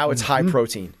 and now it's high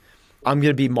protein. I'm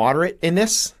going to be moderate in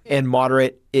this, and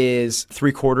moderate is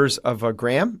 3/4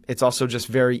 gram. It's also just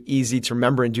very easy to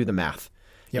remember and do the math.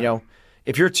 Yep.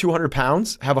 If you're 200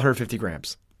 pounds, have 150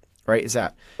 grams, right?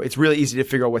 It's really easy to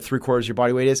figure out what 3/4 your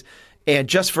body weight is. And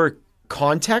just for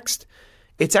context,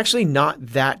 it's actually not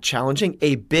that challenging.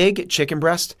 A big chicken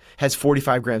breast has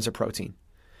 45 grams of protein.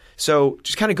 So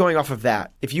just kind of going off of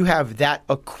that, if you have that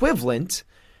equivalent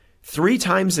 3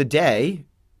 times a day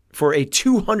for a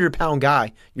 200-pound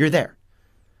guy, you're there.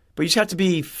 But you just have to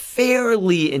be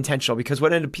fairly intentional because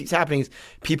what ends up happening is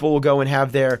people will go and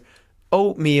have their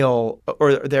oatmeal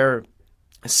or their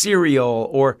cereal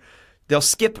or they'll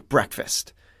skip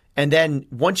breakfast. And then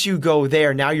once you go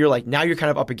there, now you're kind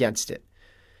of up against it.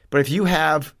 But if you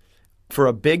have, for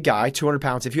a big guy, 200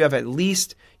 pounds, if you have at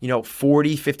least,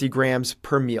 40, 50 grams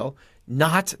per meal,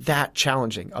 not that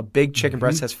challenging. A big chicken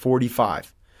breast has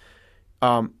 45.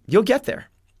 You'll get there.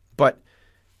 But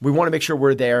we want to make sure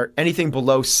we're there. Anything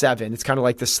below 7, it's kind of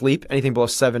like the sleep. Anything below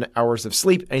 7 hours of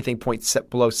sleep, anything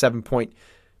below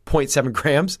 7.7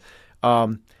 grams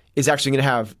is actually going to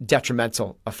have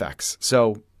detrimental effects.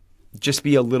 So just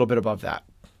be a little bit above that.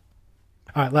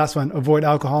 All right, last one. Avoid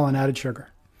alcohol and added sugar.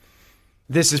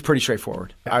 This is pretty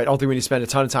straightforward. I don't think we need to spend a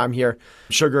ton of time here.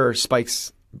 Sugar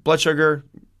spikes blood sugar.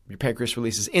 Your pancreas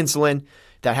releases insulin.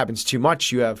 That happens too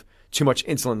much. You have too much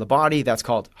insulin in the body. That's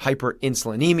called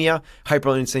hyperinsulinemia.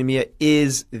 Hyperinsulinemia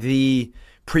is the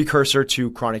precursor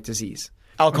to chronic disease.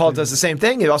 Alcohol does the same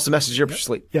thing. It also messes you up your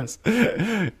sleep. Yes.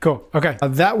 Cool. Okay.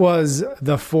 That was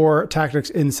the 4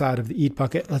 tactics inside of the eat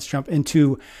bucket. Let's jump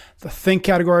into the think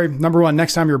category. Number 1,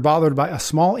 next time you're bothered by a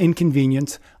small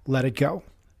inconvenience, let it go.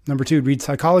 Number 2, read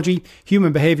psychology,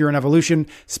 human behavior and evolution,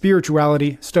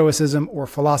 spirituality, stoicism, or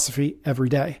philosophy every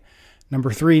day.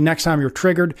 Number 3, next time you're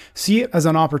triggered, see it as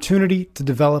an opportunity to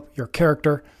develop your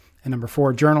character. And number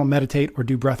 4, journal, meditate, or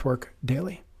do breath work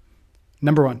daily.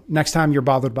 Number 1, next time you're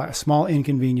bothered by a small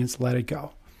inconvenience, let it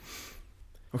go.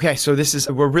 Okay, so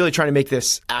we're really trying to make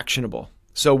this actionable.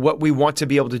 So what we want to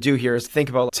be able to do here is think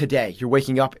about today. You're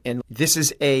waking up and this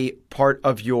is a part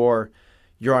of you're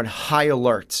on high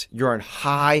alert. You're on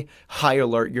high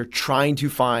alert. You're trying to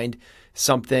find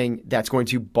something that's going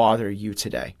to bother you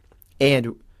today.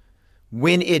 And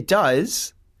when it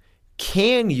does,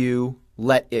 can you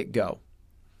let it go?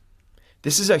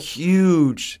 This is a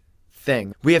huge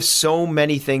thing. We have so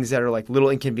many things that are like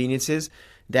little inconveniences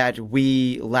that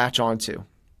we latch onto.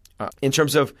 In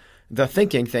terms of the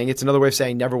thinking thing, it's another way of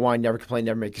saying never whine, never complain,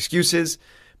 never make excuses.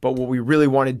 But what we really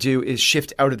want to do is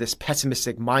shift out of this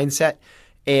pessimistic mindset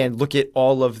and look at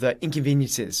all of the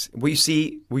inconveniences. What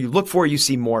you look for, you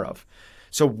see more of.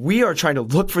 So we are trying to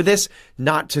look for this,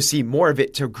 not to see more of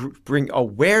it, to bring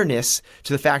awareness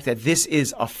to the fact that this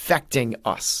is affecting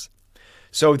us.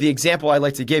 So the example I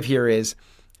like to give here is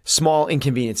small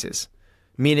inconveniences,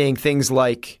 meaning things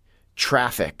like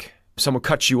traffic. Someone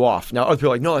cuts you off. Now other people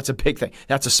are like, no, that's a big thing.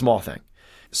 That's a small thing.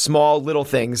 Small little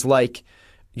things like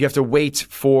You have to wait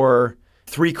for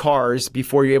 3 cars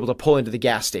before you're able to pull into the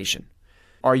gas station.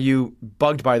 Are you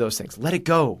bugged by those things? Let it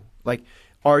go. Like,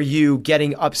 are you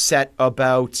getting upset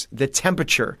about the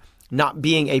temperature not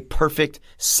being a perfect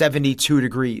 72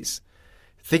 degrees?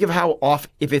 Think of how off,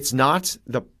 if it's not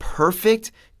the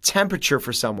perfect temperature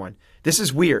for someone, this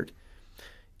is weird.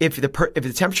 If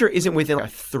the temperature isn't within a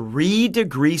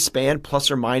 3-degree span, plus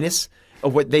or minus,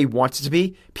 of what they want it to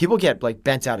be, people get like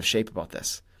bent out of shape about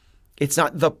this. It's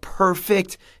not the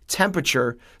perfect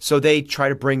temperature, so they try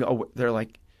to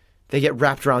they get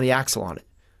wrapped around the axle on it.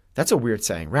 That's a weird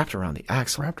saying, wrapped around the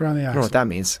axle. Wrapped around the axle. I don't know what that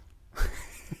means.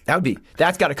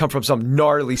 That's got to come from some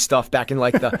gnarly stuff back in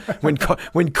like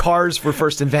when cars were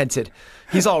first invented.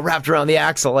 He's all wrapped around the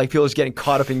axle, like people just getting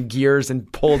caught up in gears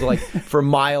and pulled like for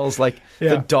miles, like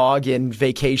the dog in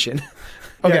Vacation.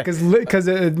 Okay. Yeah, because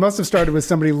it must have started with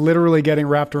somebody literally getting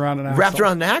wrapped around an axle. Wrapped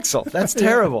around an axle. That's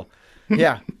terrible.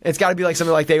 Yeah. It's got to be like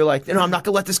something like they were like, I'm not going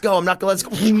to let this go. I'm not going to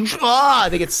let this go.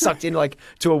 They get sucked in like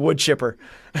to a wood chipper.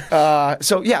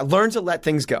 So yeah, learn to let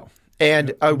things go.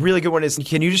 And a really good one is,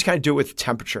 can you just kind of do it with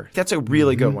temperature? That's a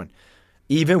really good one.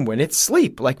 Even when it's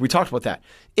sleep, like we talked about that.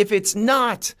 If it's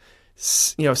not,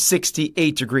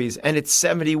 68 degrees and it's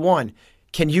 71,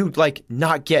 can you like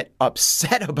not get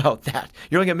upset about that?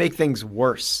 You're only going to make things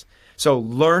worse. So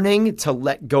learning to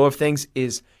let go of things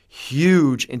is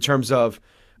huge in terms of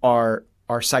our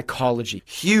psychology,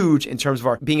 huge in terms of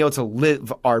our being able to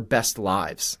live our best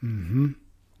lives. Mm-hmm.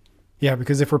 Yeah,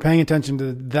 because if we're paying attention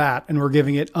to that and we're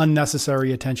giving it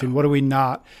unnecessary attention, what are we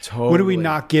not? Totally. What are we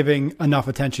not giving enough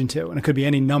attention to? And it could be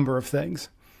any number of things.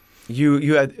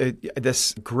 You had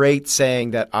this great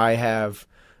saying that I have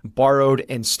borrowed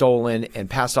and stolen and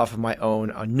passed off of my own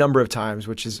a number of times,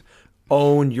 which is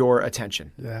own your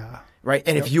attention. Yeah. Right?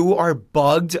 And if you are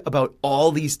bugged about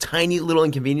all these tiny little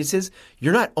inconveniences,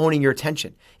 you're not owning your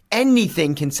attention.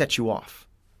 Anything can set you off.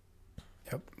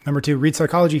 Yep. Number 2, read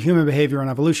psychology, human behavior and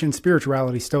evolution,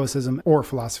 spirituality, stoicism, or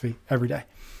philosophy every day.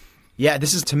 Yeah,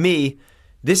 this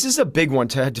is a big one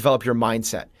to develop your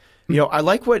mindset. I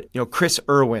like what, Chris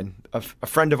Irwin, a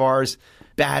friend of ours,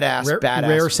 badass.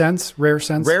 Rare Sense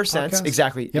podcast?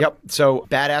 Exactly. Yep. So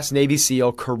badass Navy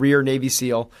SEAL, career Navy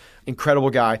SEAL, incredible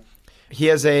guy. He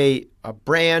has a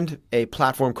brand, a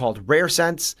platform called Rare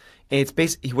Sense, and it's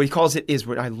basically what he calls it is,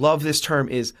 what I love this term,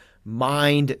 is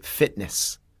mind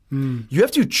fitness. You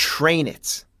have to train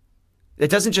it. It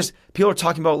doesn't just, people are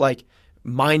talking about like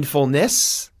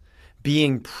mindfulness,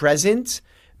 being present,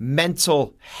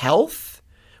 mental health.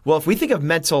 Well, if we think of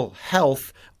mental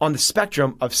health on the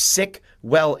spectrum of sick,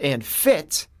 well, and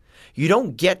fit, you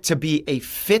don't get to be a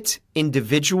fit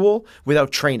individual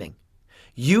without training.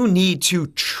 You need to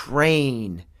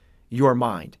train your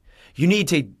mind. You need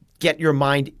to get your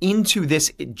mind into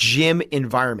this gym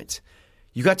environment.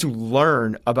 You got to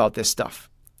learn about this stuff.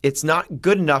 It's not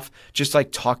good enough just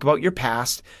like talk about your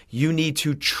past. You need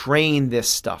to train this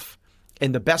stuff.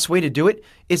 And the best way to do it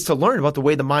is to learn about the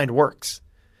way the mind works.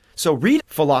 So read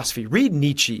philosophy, read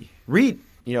Nietzsche, read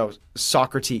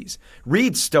Socrates,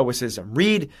 read Stoicism,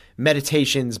 read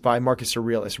Meditations by Marcus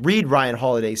Aurelius, read Ryan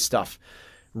Holiday's stuff,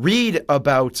 read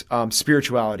about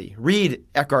spirituality, read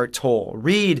Eckhart Tolle,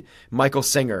 read Michael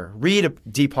Singer, read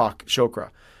Deepak Chopra,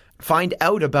 find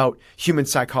out about human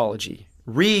psychology,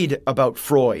 read about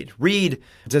Freud, read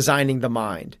Designing the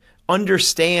Mind,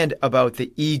 understand about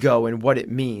the ego and what it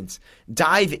means,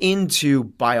 dive into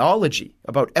biology,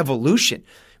 about evolution.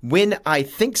 When I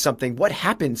think something, what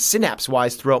happens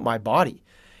synapse-wise throughout my body?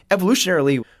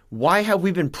 Evolutionarily, why have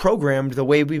we been programmed the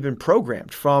way we've been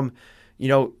programmed? From,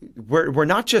 we're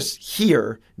not just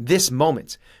here, this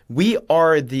moment. We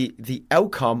are the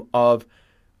outcome of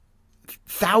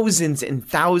thousands and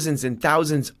thousands and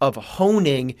thousands of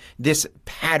honing this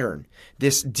pattern,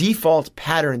 this default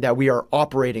pattern that we are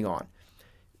operating on.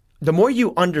 The more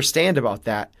you understand about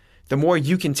that, the more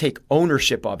you can take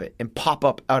ownership of it and pop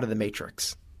up out of the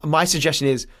matrix. My suggestion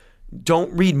is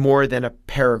don't read more than a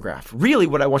paragraph. Really,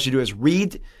 what I want you to do is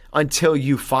read until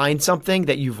you find something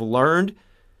that you've learned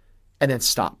and then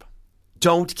stop.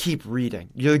 Don't keep reading.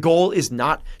 The goal is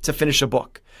not to finish a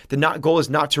book. The goal is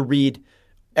not to read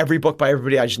every book by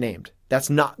everybody I just named.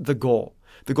 That's not the goal.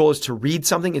 The goal is to read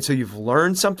something until you've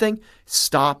learned something,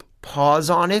 stop, pause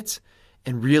on it,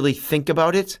 and really think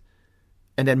about it,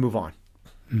 and then move on.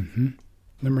 Mm-hmm.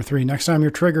 Number 3, next time you're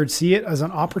triggered, see it as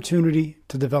an opportunity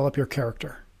to develop your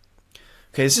character.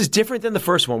 Okay, this is different than the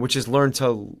first one, which is learn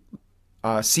to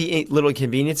see little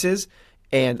inconveniences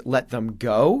and let them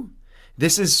go.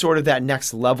 This is sort of that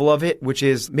next level of it, which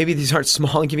is maybe these aren't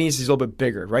small inconveniences, a little bit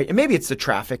bigger, right? And maybe it's the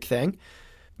traffic thing,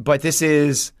 but this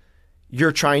is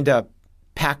you're trying to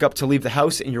pack up to leave the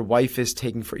house and your wife is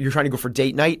you're trying to go for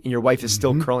date night and your wife is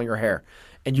still curling her hair.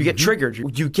 And you get triggered.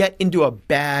 You get into a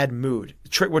bad mood.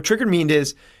 What triggered means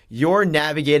is you're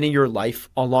navigating your life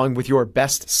along with your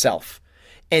best self.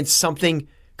 And something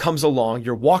comes along.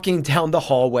 You're walking down the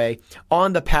hallway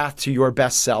on the path to your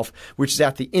best self, which is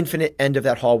at the infinite end of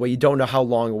that hallway. You don't know how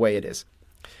long away it is.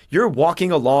 You're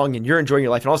walking along and you're enjoying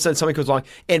your life. And all of a sudden something comes along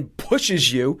and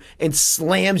pushes you and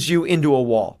slams you into a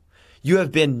wall. You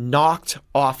have been knocked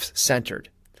off centered.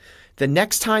 The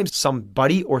next time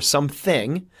somebody or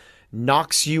something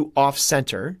knocks you off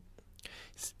center,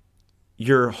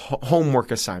 your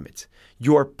homework assignment,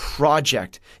 your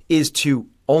project is to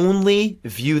only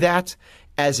view that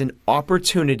as an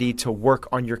opportunity to work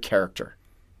on your character.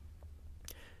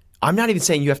 I'm not even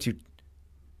saying you have to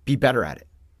be better at it.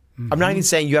 I'm not even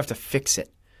saying you have to fix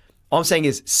it. All I'm saying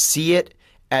is see it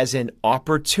as an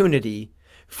opportunity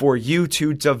for you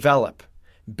to develop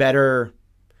better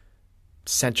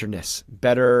centeredness,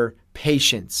 better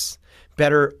patience,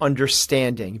 better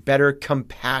understanding, better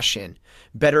compassion,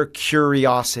 better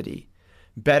curiosity,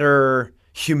 better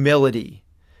humility,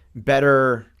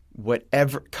 better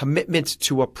whatever commitment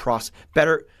to a process,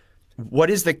 better what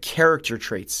is the character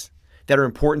traits that are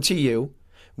important to you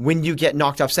when you get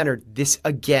knocked off center. This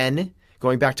again,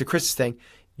 going back to Chris's thing,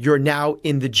 you're now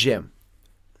in the gym.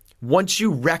 Once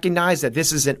you recognize that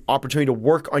this is an opportunity to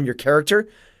work on your character,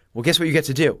 well, guess what you get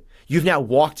to do? You've now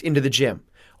walked into the gym.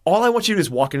 All I want you to do is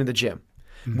walk into the gym.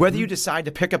 Whether you decide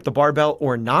to pick up the barbell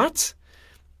or not,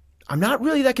 I'm not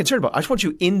really that concerned about. I just want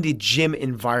you in the gym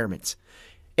environment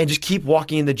and just keep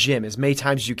walking in the gym as many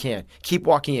times as you can. Keep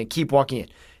walking in, keep walking in.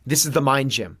 This is the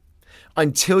mind gym.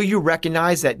 Until you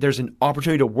recognize that there's an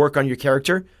opportunity to work on your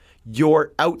character,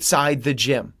 you're outside the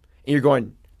gym. And you're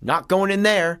going, not going in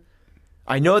there.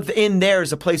 I know that in there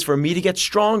is a place for me to get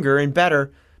stronger and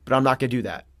better, but I'm not going to do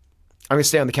that. I'm going to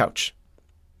stay on the couch.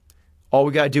 All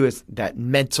we got to do is that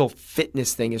mental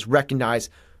fitness thing is recognize,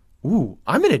 ooh,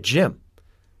 I'm in a gym.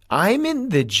 I'm in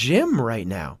the gym right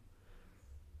now.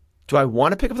 Do I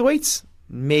want to pick up the weights?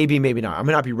 Maybe, maybe not. I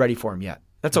may not be ready for them yet.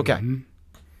 That's okay.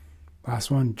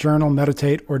 Last one, journal,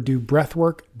 meditate, or do breath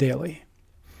work daily.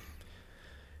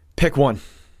 Pick one.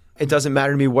 It doesn't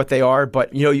matter to me what they are,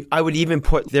 but I would even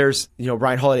put there's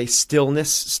Ryan Holiday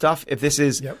stillness stuff. If this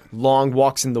is long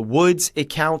walks in the woods, it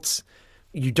counts.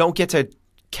 You don't get to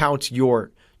count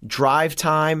your drive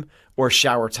time or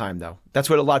shower time though. That's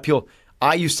what a lot of people.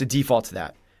 I used to default to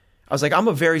that. I was like, I'm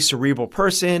a very cerebral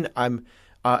person. I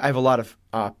have a lot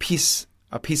of peace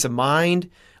of mind.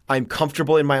 I'm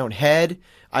comfortable in my own head.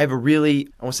 I have a really,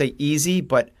 I won't say easy,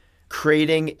 but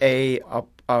creating a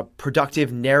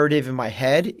productive narrative in my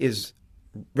head is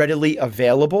readily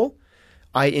available.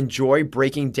 I enjoy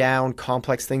breaking down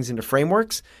complex things into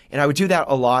frameworks, and I would do that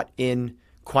a lot in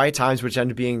quiet times, which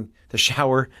ended up being the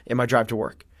shower and my drive to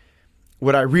work.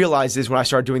 What I realized is when I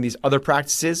started doing these other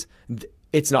practices,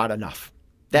 it's not enough.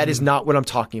 That is not what I'm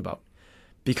talking about,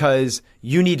 because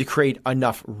you need to create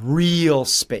enough real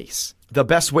space. The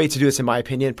best way to do this, in my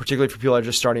opinion, particularly for people that are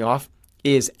just starting off,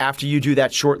 is after you do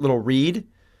that short little read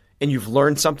and you've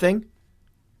learned something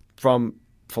from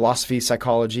philosophy,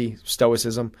 psychology,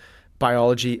 stoicism,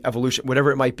 biology, evolution, whatever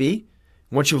it might be,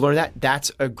 once you've learned that,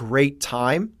 that's a great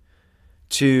time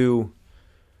to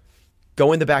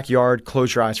go in the backyard,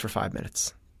 close your eyes for 5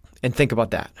 minutes and think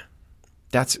about that.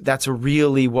 That's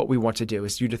really what we want to do,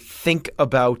 is you to think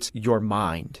about your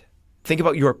mind. Think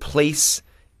about your place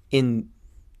in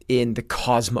the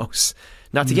cosmos.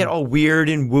 Not to get all weird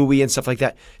and wooey and stuff like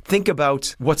that. Think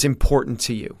about what's important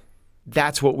to you.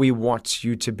 That's what we want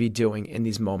you to be doing in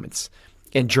these moments.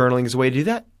 And journaling is a way to do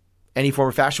that. Any form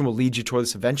of fashion will lead you toward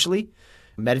this eventually.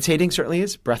 Meditating certainly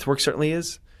is. Breathwork certainly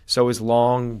is. So is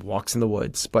long walks in the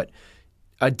woods. But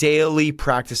a daily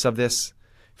practice of this,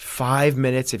 5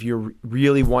 minutes, if you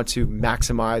really want to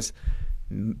maximize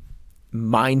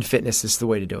mind fitness, is the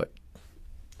way to do it.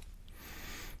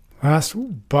 Last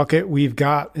bucket we've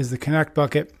got is the connect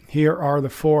bucket. Here are the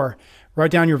 4.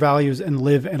 Write down your values and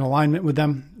live in alignment with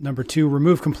them. Number 2,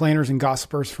 remove complainers and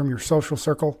gossipers from your social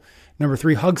circle. Number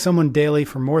 3, hug someone daily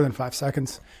for more than 5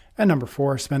 seconds. And number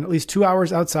 4, spend at least 2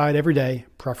 hours outside every day,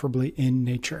 preferably in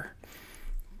nature.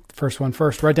 First one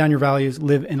first, write down your values,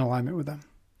 live in alignment with them.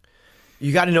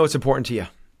 You got to know what's important to you.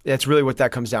 That's really what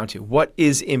that comes down to. What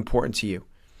is important to you?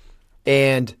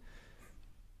 And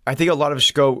I think a lot of us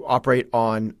should go operate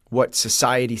on what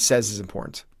society says is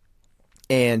important.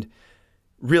 And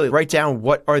really write down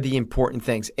what are the important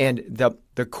things. And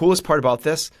the coolest part about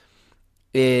this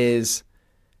is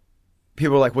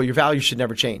people are like, well, your values should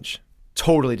never change.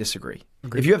 Totally disagree.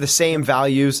 Agreed. If you have the same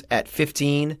values at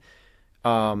 15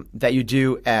 that you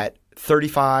do at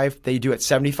 35 that you do at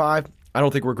 75, I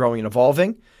don't think we're growing and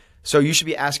evolving. So you should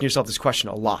be asking yourself this question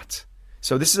a lot.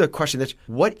 So this is a question that's,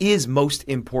 what is most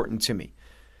important to me?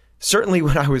 Certainly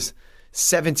when I was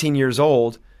 17 years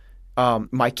old,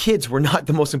 my kids were not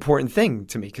the most important thing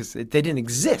to me because they didn't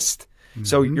exist. Mm-hmm.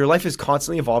 So your life is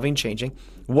constantly evolving, changing.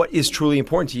 What is truly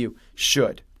important to you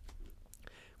should.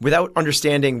 Without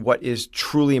understanding what is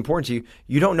truly important to you,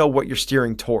 you don't know what you're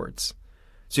steering towards.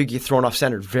 So you get thrown off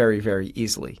center very, very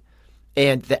easily.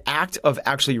 And the act of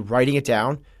actually writing it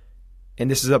down,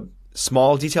 and this is a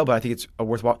small detail, but I think it's a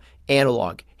worthwhile,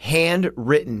 analog,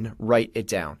 handwritten, write it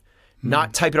down,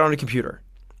 not type it on a computer.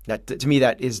 That, to me,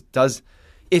 that is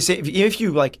if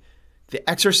you like the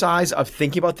exercise of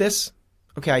thinking about this,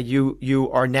 okay, you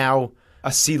are now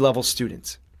a C-level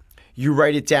student. You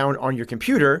write it down on your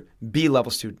computer,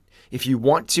 B-level student. If you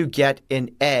want to get an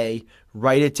A,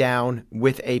 write it down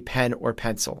with a pen or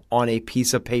pencil on a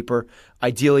piece of paper,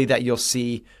 ideally that you'll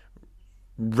see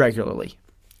regularly.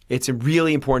 It's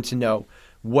really important to know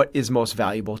what is most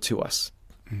valuable to us.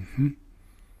 Mm-hmm.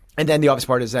 And then the obvious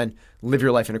part is then live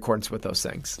your life in accordance with those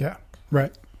things. Yeah,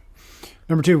 right.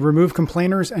 Number 2, remove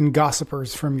complainers and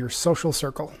gossipers from your social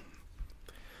circle.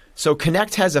 So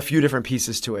connect has a few different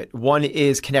pieces to it. One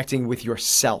is connecting with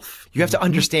yourself. You have to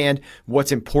understand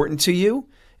what's important to you,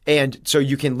 and so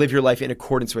you can live your life in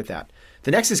accordance with that.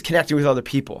 The next is connecting with other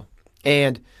people.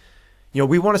 And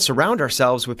we want to surround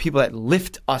ourselves with people that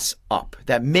lift us up,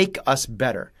 that make us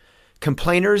better.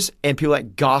 Complainers and people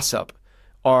that gossip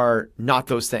are not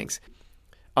those things.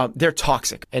 They're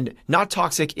toxic, and not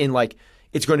toxic in like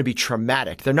it's going to be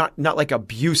traumatic. They're not like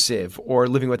abusive or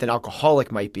living with an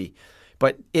alcoholic might be.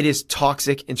 But it is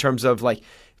toxic in terms of like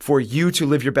for you to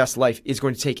live your best life is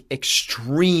going to take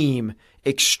extreme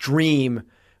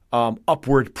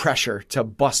upward pressure to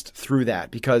bust through that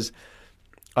because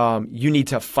you need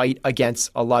to fight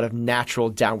against a lot of natural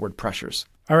downward pressures.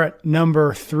 All right.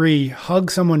 Number 3,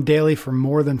 hug someone daily for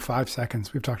more than 5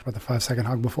 seconds. We've talked about the 5-second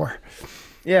hug before.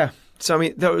 Yeah. So, I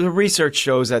mean, the research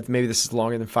shows that maybe this is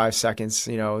longer than 5 seconds.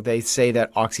 They say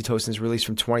that oxytocin is released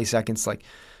from 20 seconds. Like,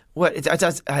 what? It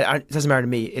doesn't matter to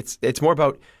me. It's more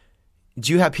about,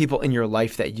 do you have people in your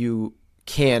life that you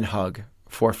can hug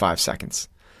for 5 seconds?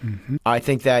 Mm-hmm. I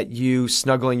think that you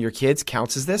snuggling your kids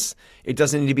counts as this. It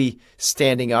doesn't need to be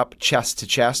standing up chest to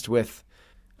chest with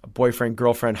a boyfriend,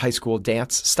 girlfriend, high school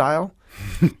dance style.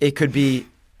 It could be,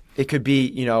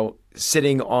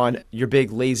 sitting on your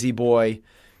big lazy boy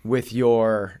with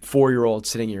your 4-year-old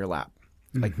sitting in your lap.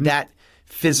 Mm-hmm. Like that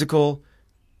physical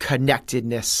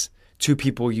connectedness to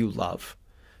people you love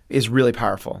is really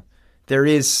powerful. There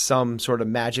is some sort of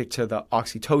magic to the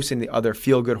oxytocin, the other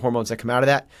feel-good hormones that come out of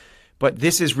that. But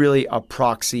this is really a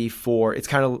proxy for, it's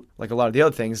kind of like a lot of the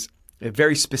other things, a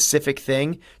very specific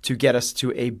thing to get us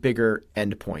to a bigger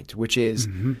endpoint, which is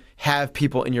have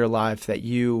people in your life that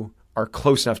you are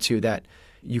close enough to that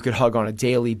you could hug on a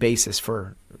daily basis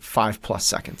for 5+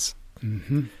 seconds.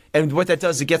 Mm-hmm. And what that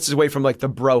does, it gets us away from like the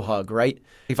bro hug, right?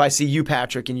 If I see you,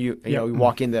 Patrick, and you we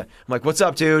walk in I'm like, what's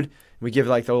up, dude? We give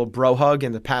like the little bro hug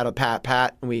and the pat,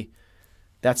 and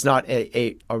that's not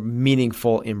a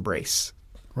meaningful embrace.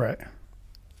 Right.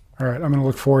 All right. I'm going to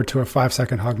look forward to a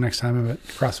 5-second hug next time I'm at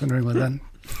CrossFit New England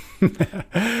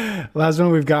then. Last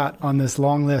one we've got on this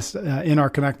long list in our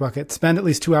Connect bucket, spend at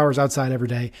least 2 hours outside every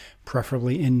day,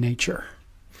 preferably in nature.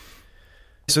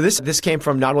 So this came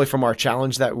from not only from our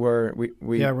challenge that we're in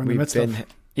the midst of.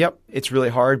 Yep, it's really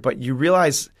hard, but you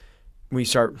realize when you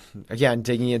start, again,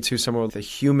 digging into some of the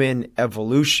human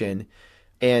evolution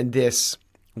and this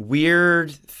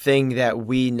weird thing that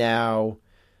we now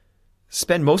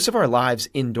spend most of our lives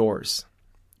indoors,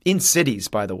 in cities,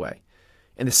 by the way.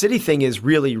 And the city thing is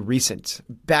really recent.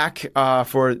 Back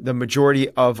for the majority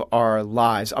of our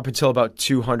lives, up until about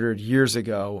 200 years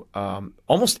ago,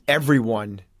 almost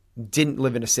everyone didn't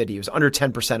live in a city. It was under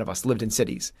 10% of us lived in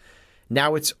cities.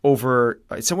 Now it's somewhere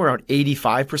around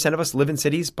 85% of us live in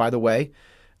cities. By the way,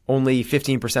 only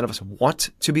 15% of us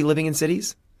want to be living in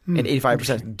cities, and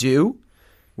 85% do,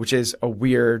 which is a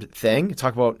weird thing.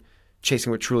 Talk about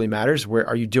chasing what truly matters. Where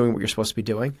are you doing what you're supposed to be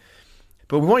doing?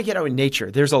 But we want to get out in nature.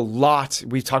 There's a lot.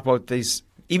 We talk about these,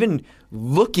 even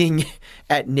looking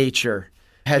at nature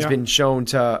has been shown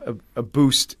to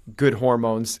boost good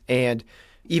hormones, and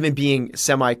even being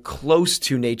semi-close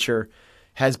to nature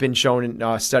has been shown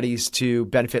in studies to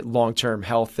benefit long-term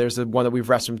health. There's the one that we've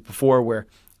referenced before where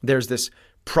there's this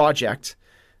project,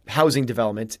 housing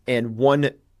development, and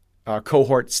one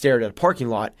cohort stared at a parking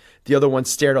lot. The other one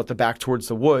stared out the back towards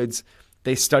the woods.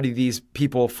 They studied these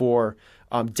people for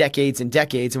decades and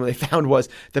decades, and what they found was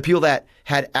the people that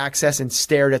had access and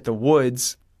stared at the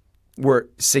woods were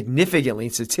significantly,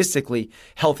 statistically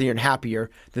healthier and happier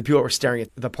than people that were staring at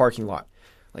the parking lot.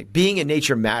 Like, being in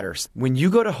nature matters. When you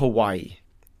go to Hawaii,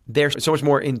 they're so much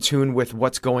more in tune with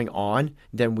what's going on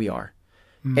than we are.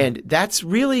 And that's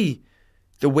really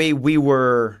the way we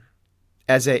were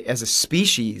as a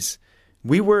species.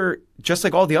 We were just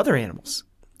like all the other animals.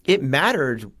 It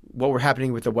mattered what were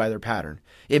happening with the weather pattern.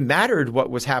 It mattered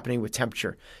what was happening with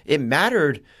temperature. It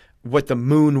mattered what the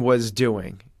moon was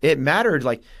doing. It mattered,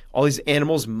 like, all these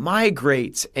animals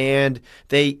migrate and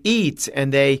they eat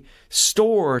and they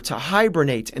store to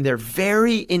hibernate, and they're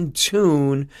very in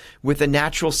tune with the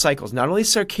natural cycles, not only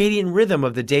circadian rhythm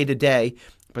of the day to day,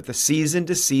 but the season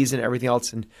to season, everything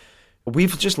else. And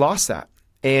we've just lost that.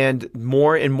 And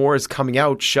more is coming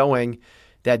out showing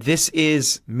that this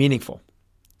is meaningful.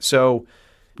 So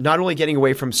not only getting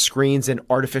away from screens and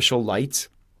artificial light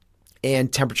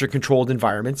and temperature controlled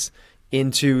environments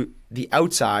into the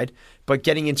outside, but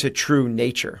getting into true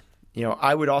nature.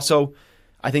 I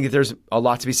think that there's a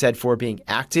lot to be said for being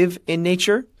active in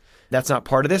nature. That's not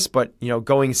part of this, but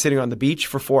sitting on the beach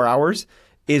for 4 hours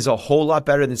is a whole lot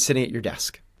better than sitting at your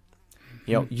desk.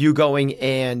 You going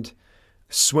and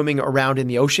swimming around in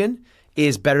the ocean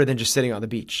is better than just sitting on the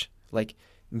beach. Like,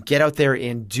 get out there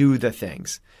and do the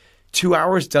things. 2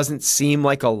 hours doesn't seem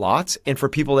like a lot. And for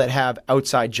people that have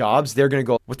outside jobs, they're going to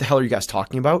go, what the hell are you guys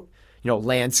talking about?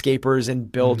 Landscapers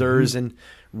and builders and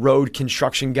road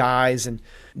construction guys. And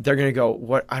they're going to go,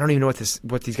 what? I don't even know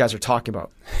what these guys are talking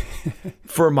about.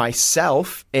 For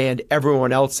myself and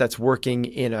everyone else that's working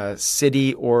in a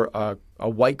city or a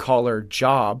white collar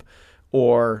job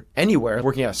or anywhere,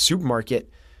 working at a supermarket,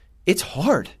 it's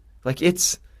hard. Like,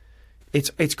 it's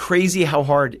crazy how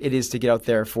hard it is to get out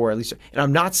there for at least. And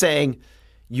I'm not saying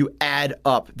you add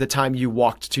up the time you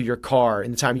walked to your car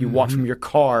and the time you walked from your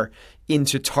car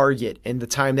into Target and the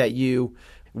time that you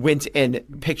went and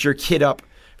picked your kid up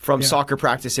from soccer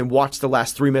practice and watched the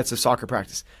last 3 minutes of soccer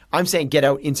practice. I'm saying get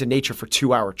out into nature for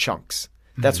 2-hour chunks.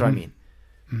 That's what I mean.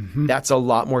 That's a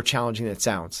lot more challenging than it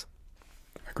sounds.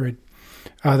 Agreed.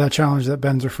 That challenge that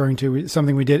Ben's referring to is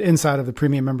something we did inside of the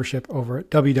premium membership over at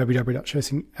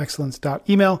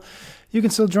www.chasingexcellence.email. You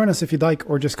can still join us if you'd like,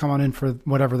 or just come on in for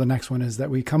whatever the next one is that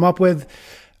we come up with.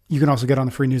 You can also get on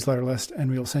the free newsletter list,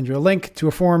 and we will send you a link to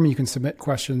a form. You can submit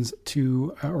questions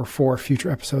to or for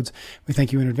future episodes. We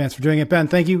thank you in advance for doing it. Ben,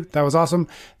 thank you. That was awesome.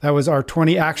 That was our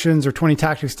 20 actions or 20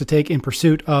 tactics to take in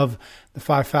pursuit of the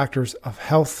 5 factors of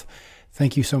health.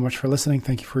 Thank you so much for listening.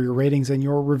 Thank you for your ratings and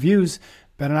your reviews.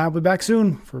 Ben and I will be back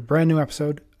soon for a brand new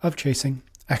episode of Chasing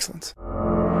Excellence.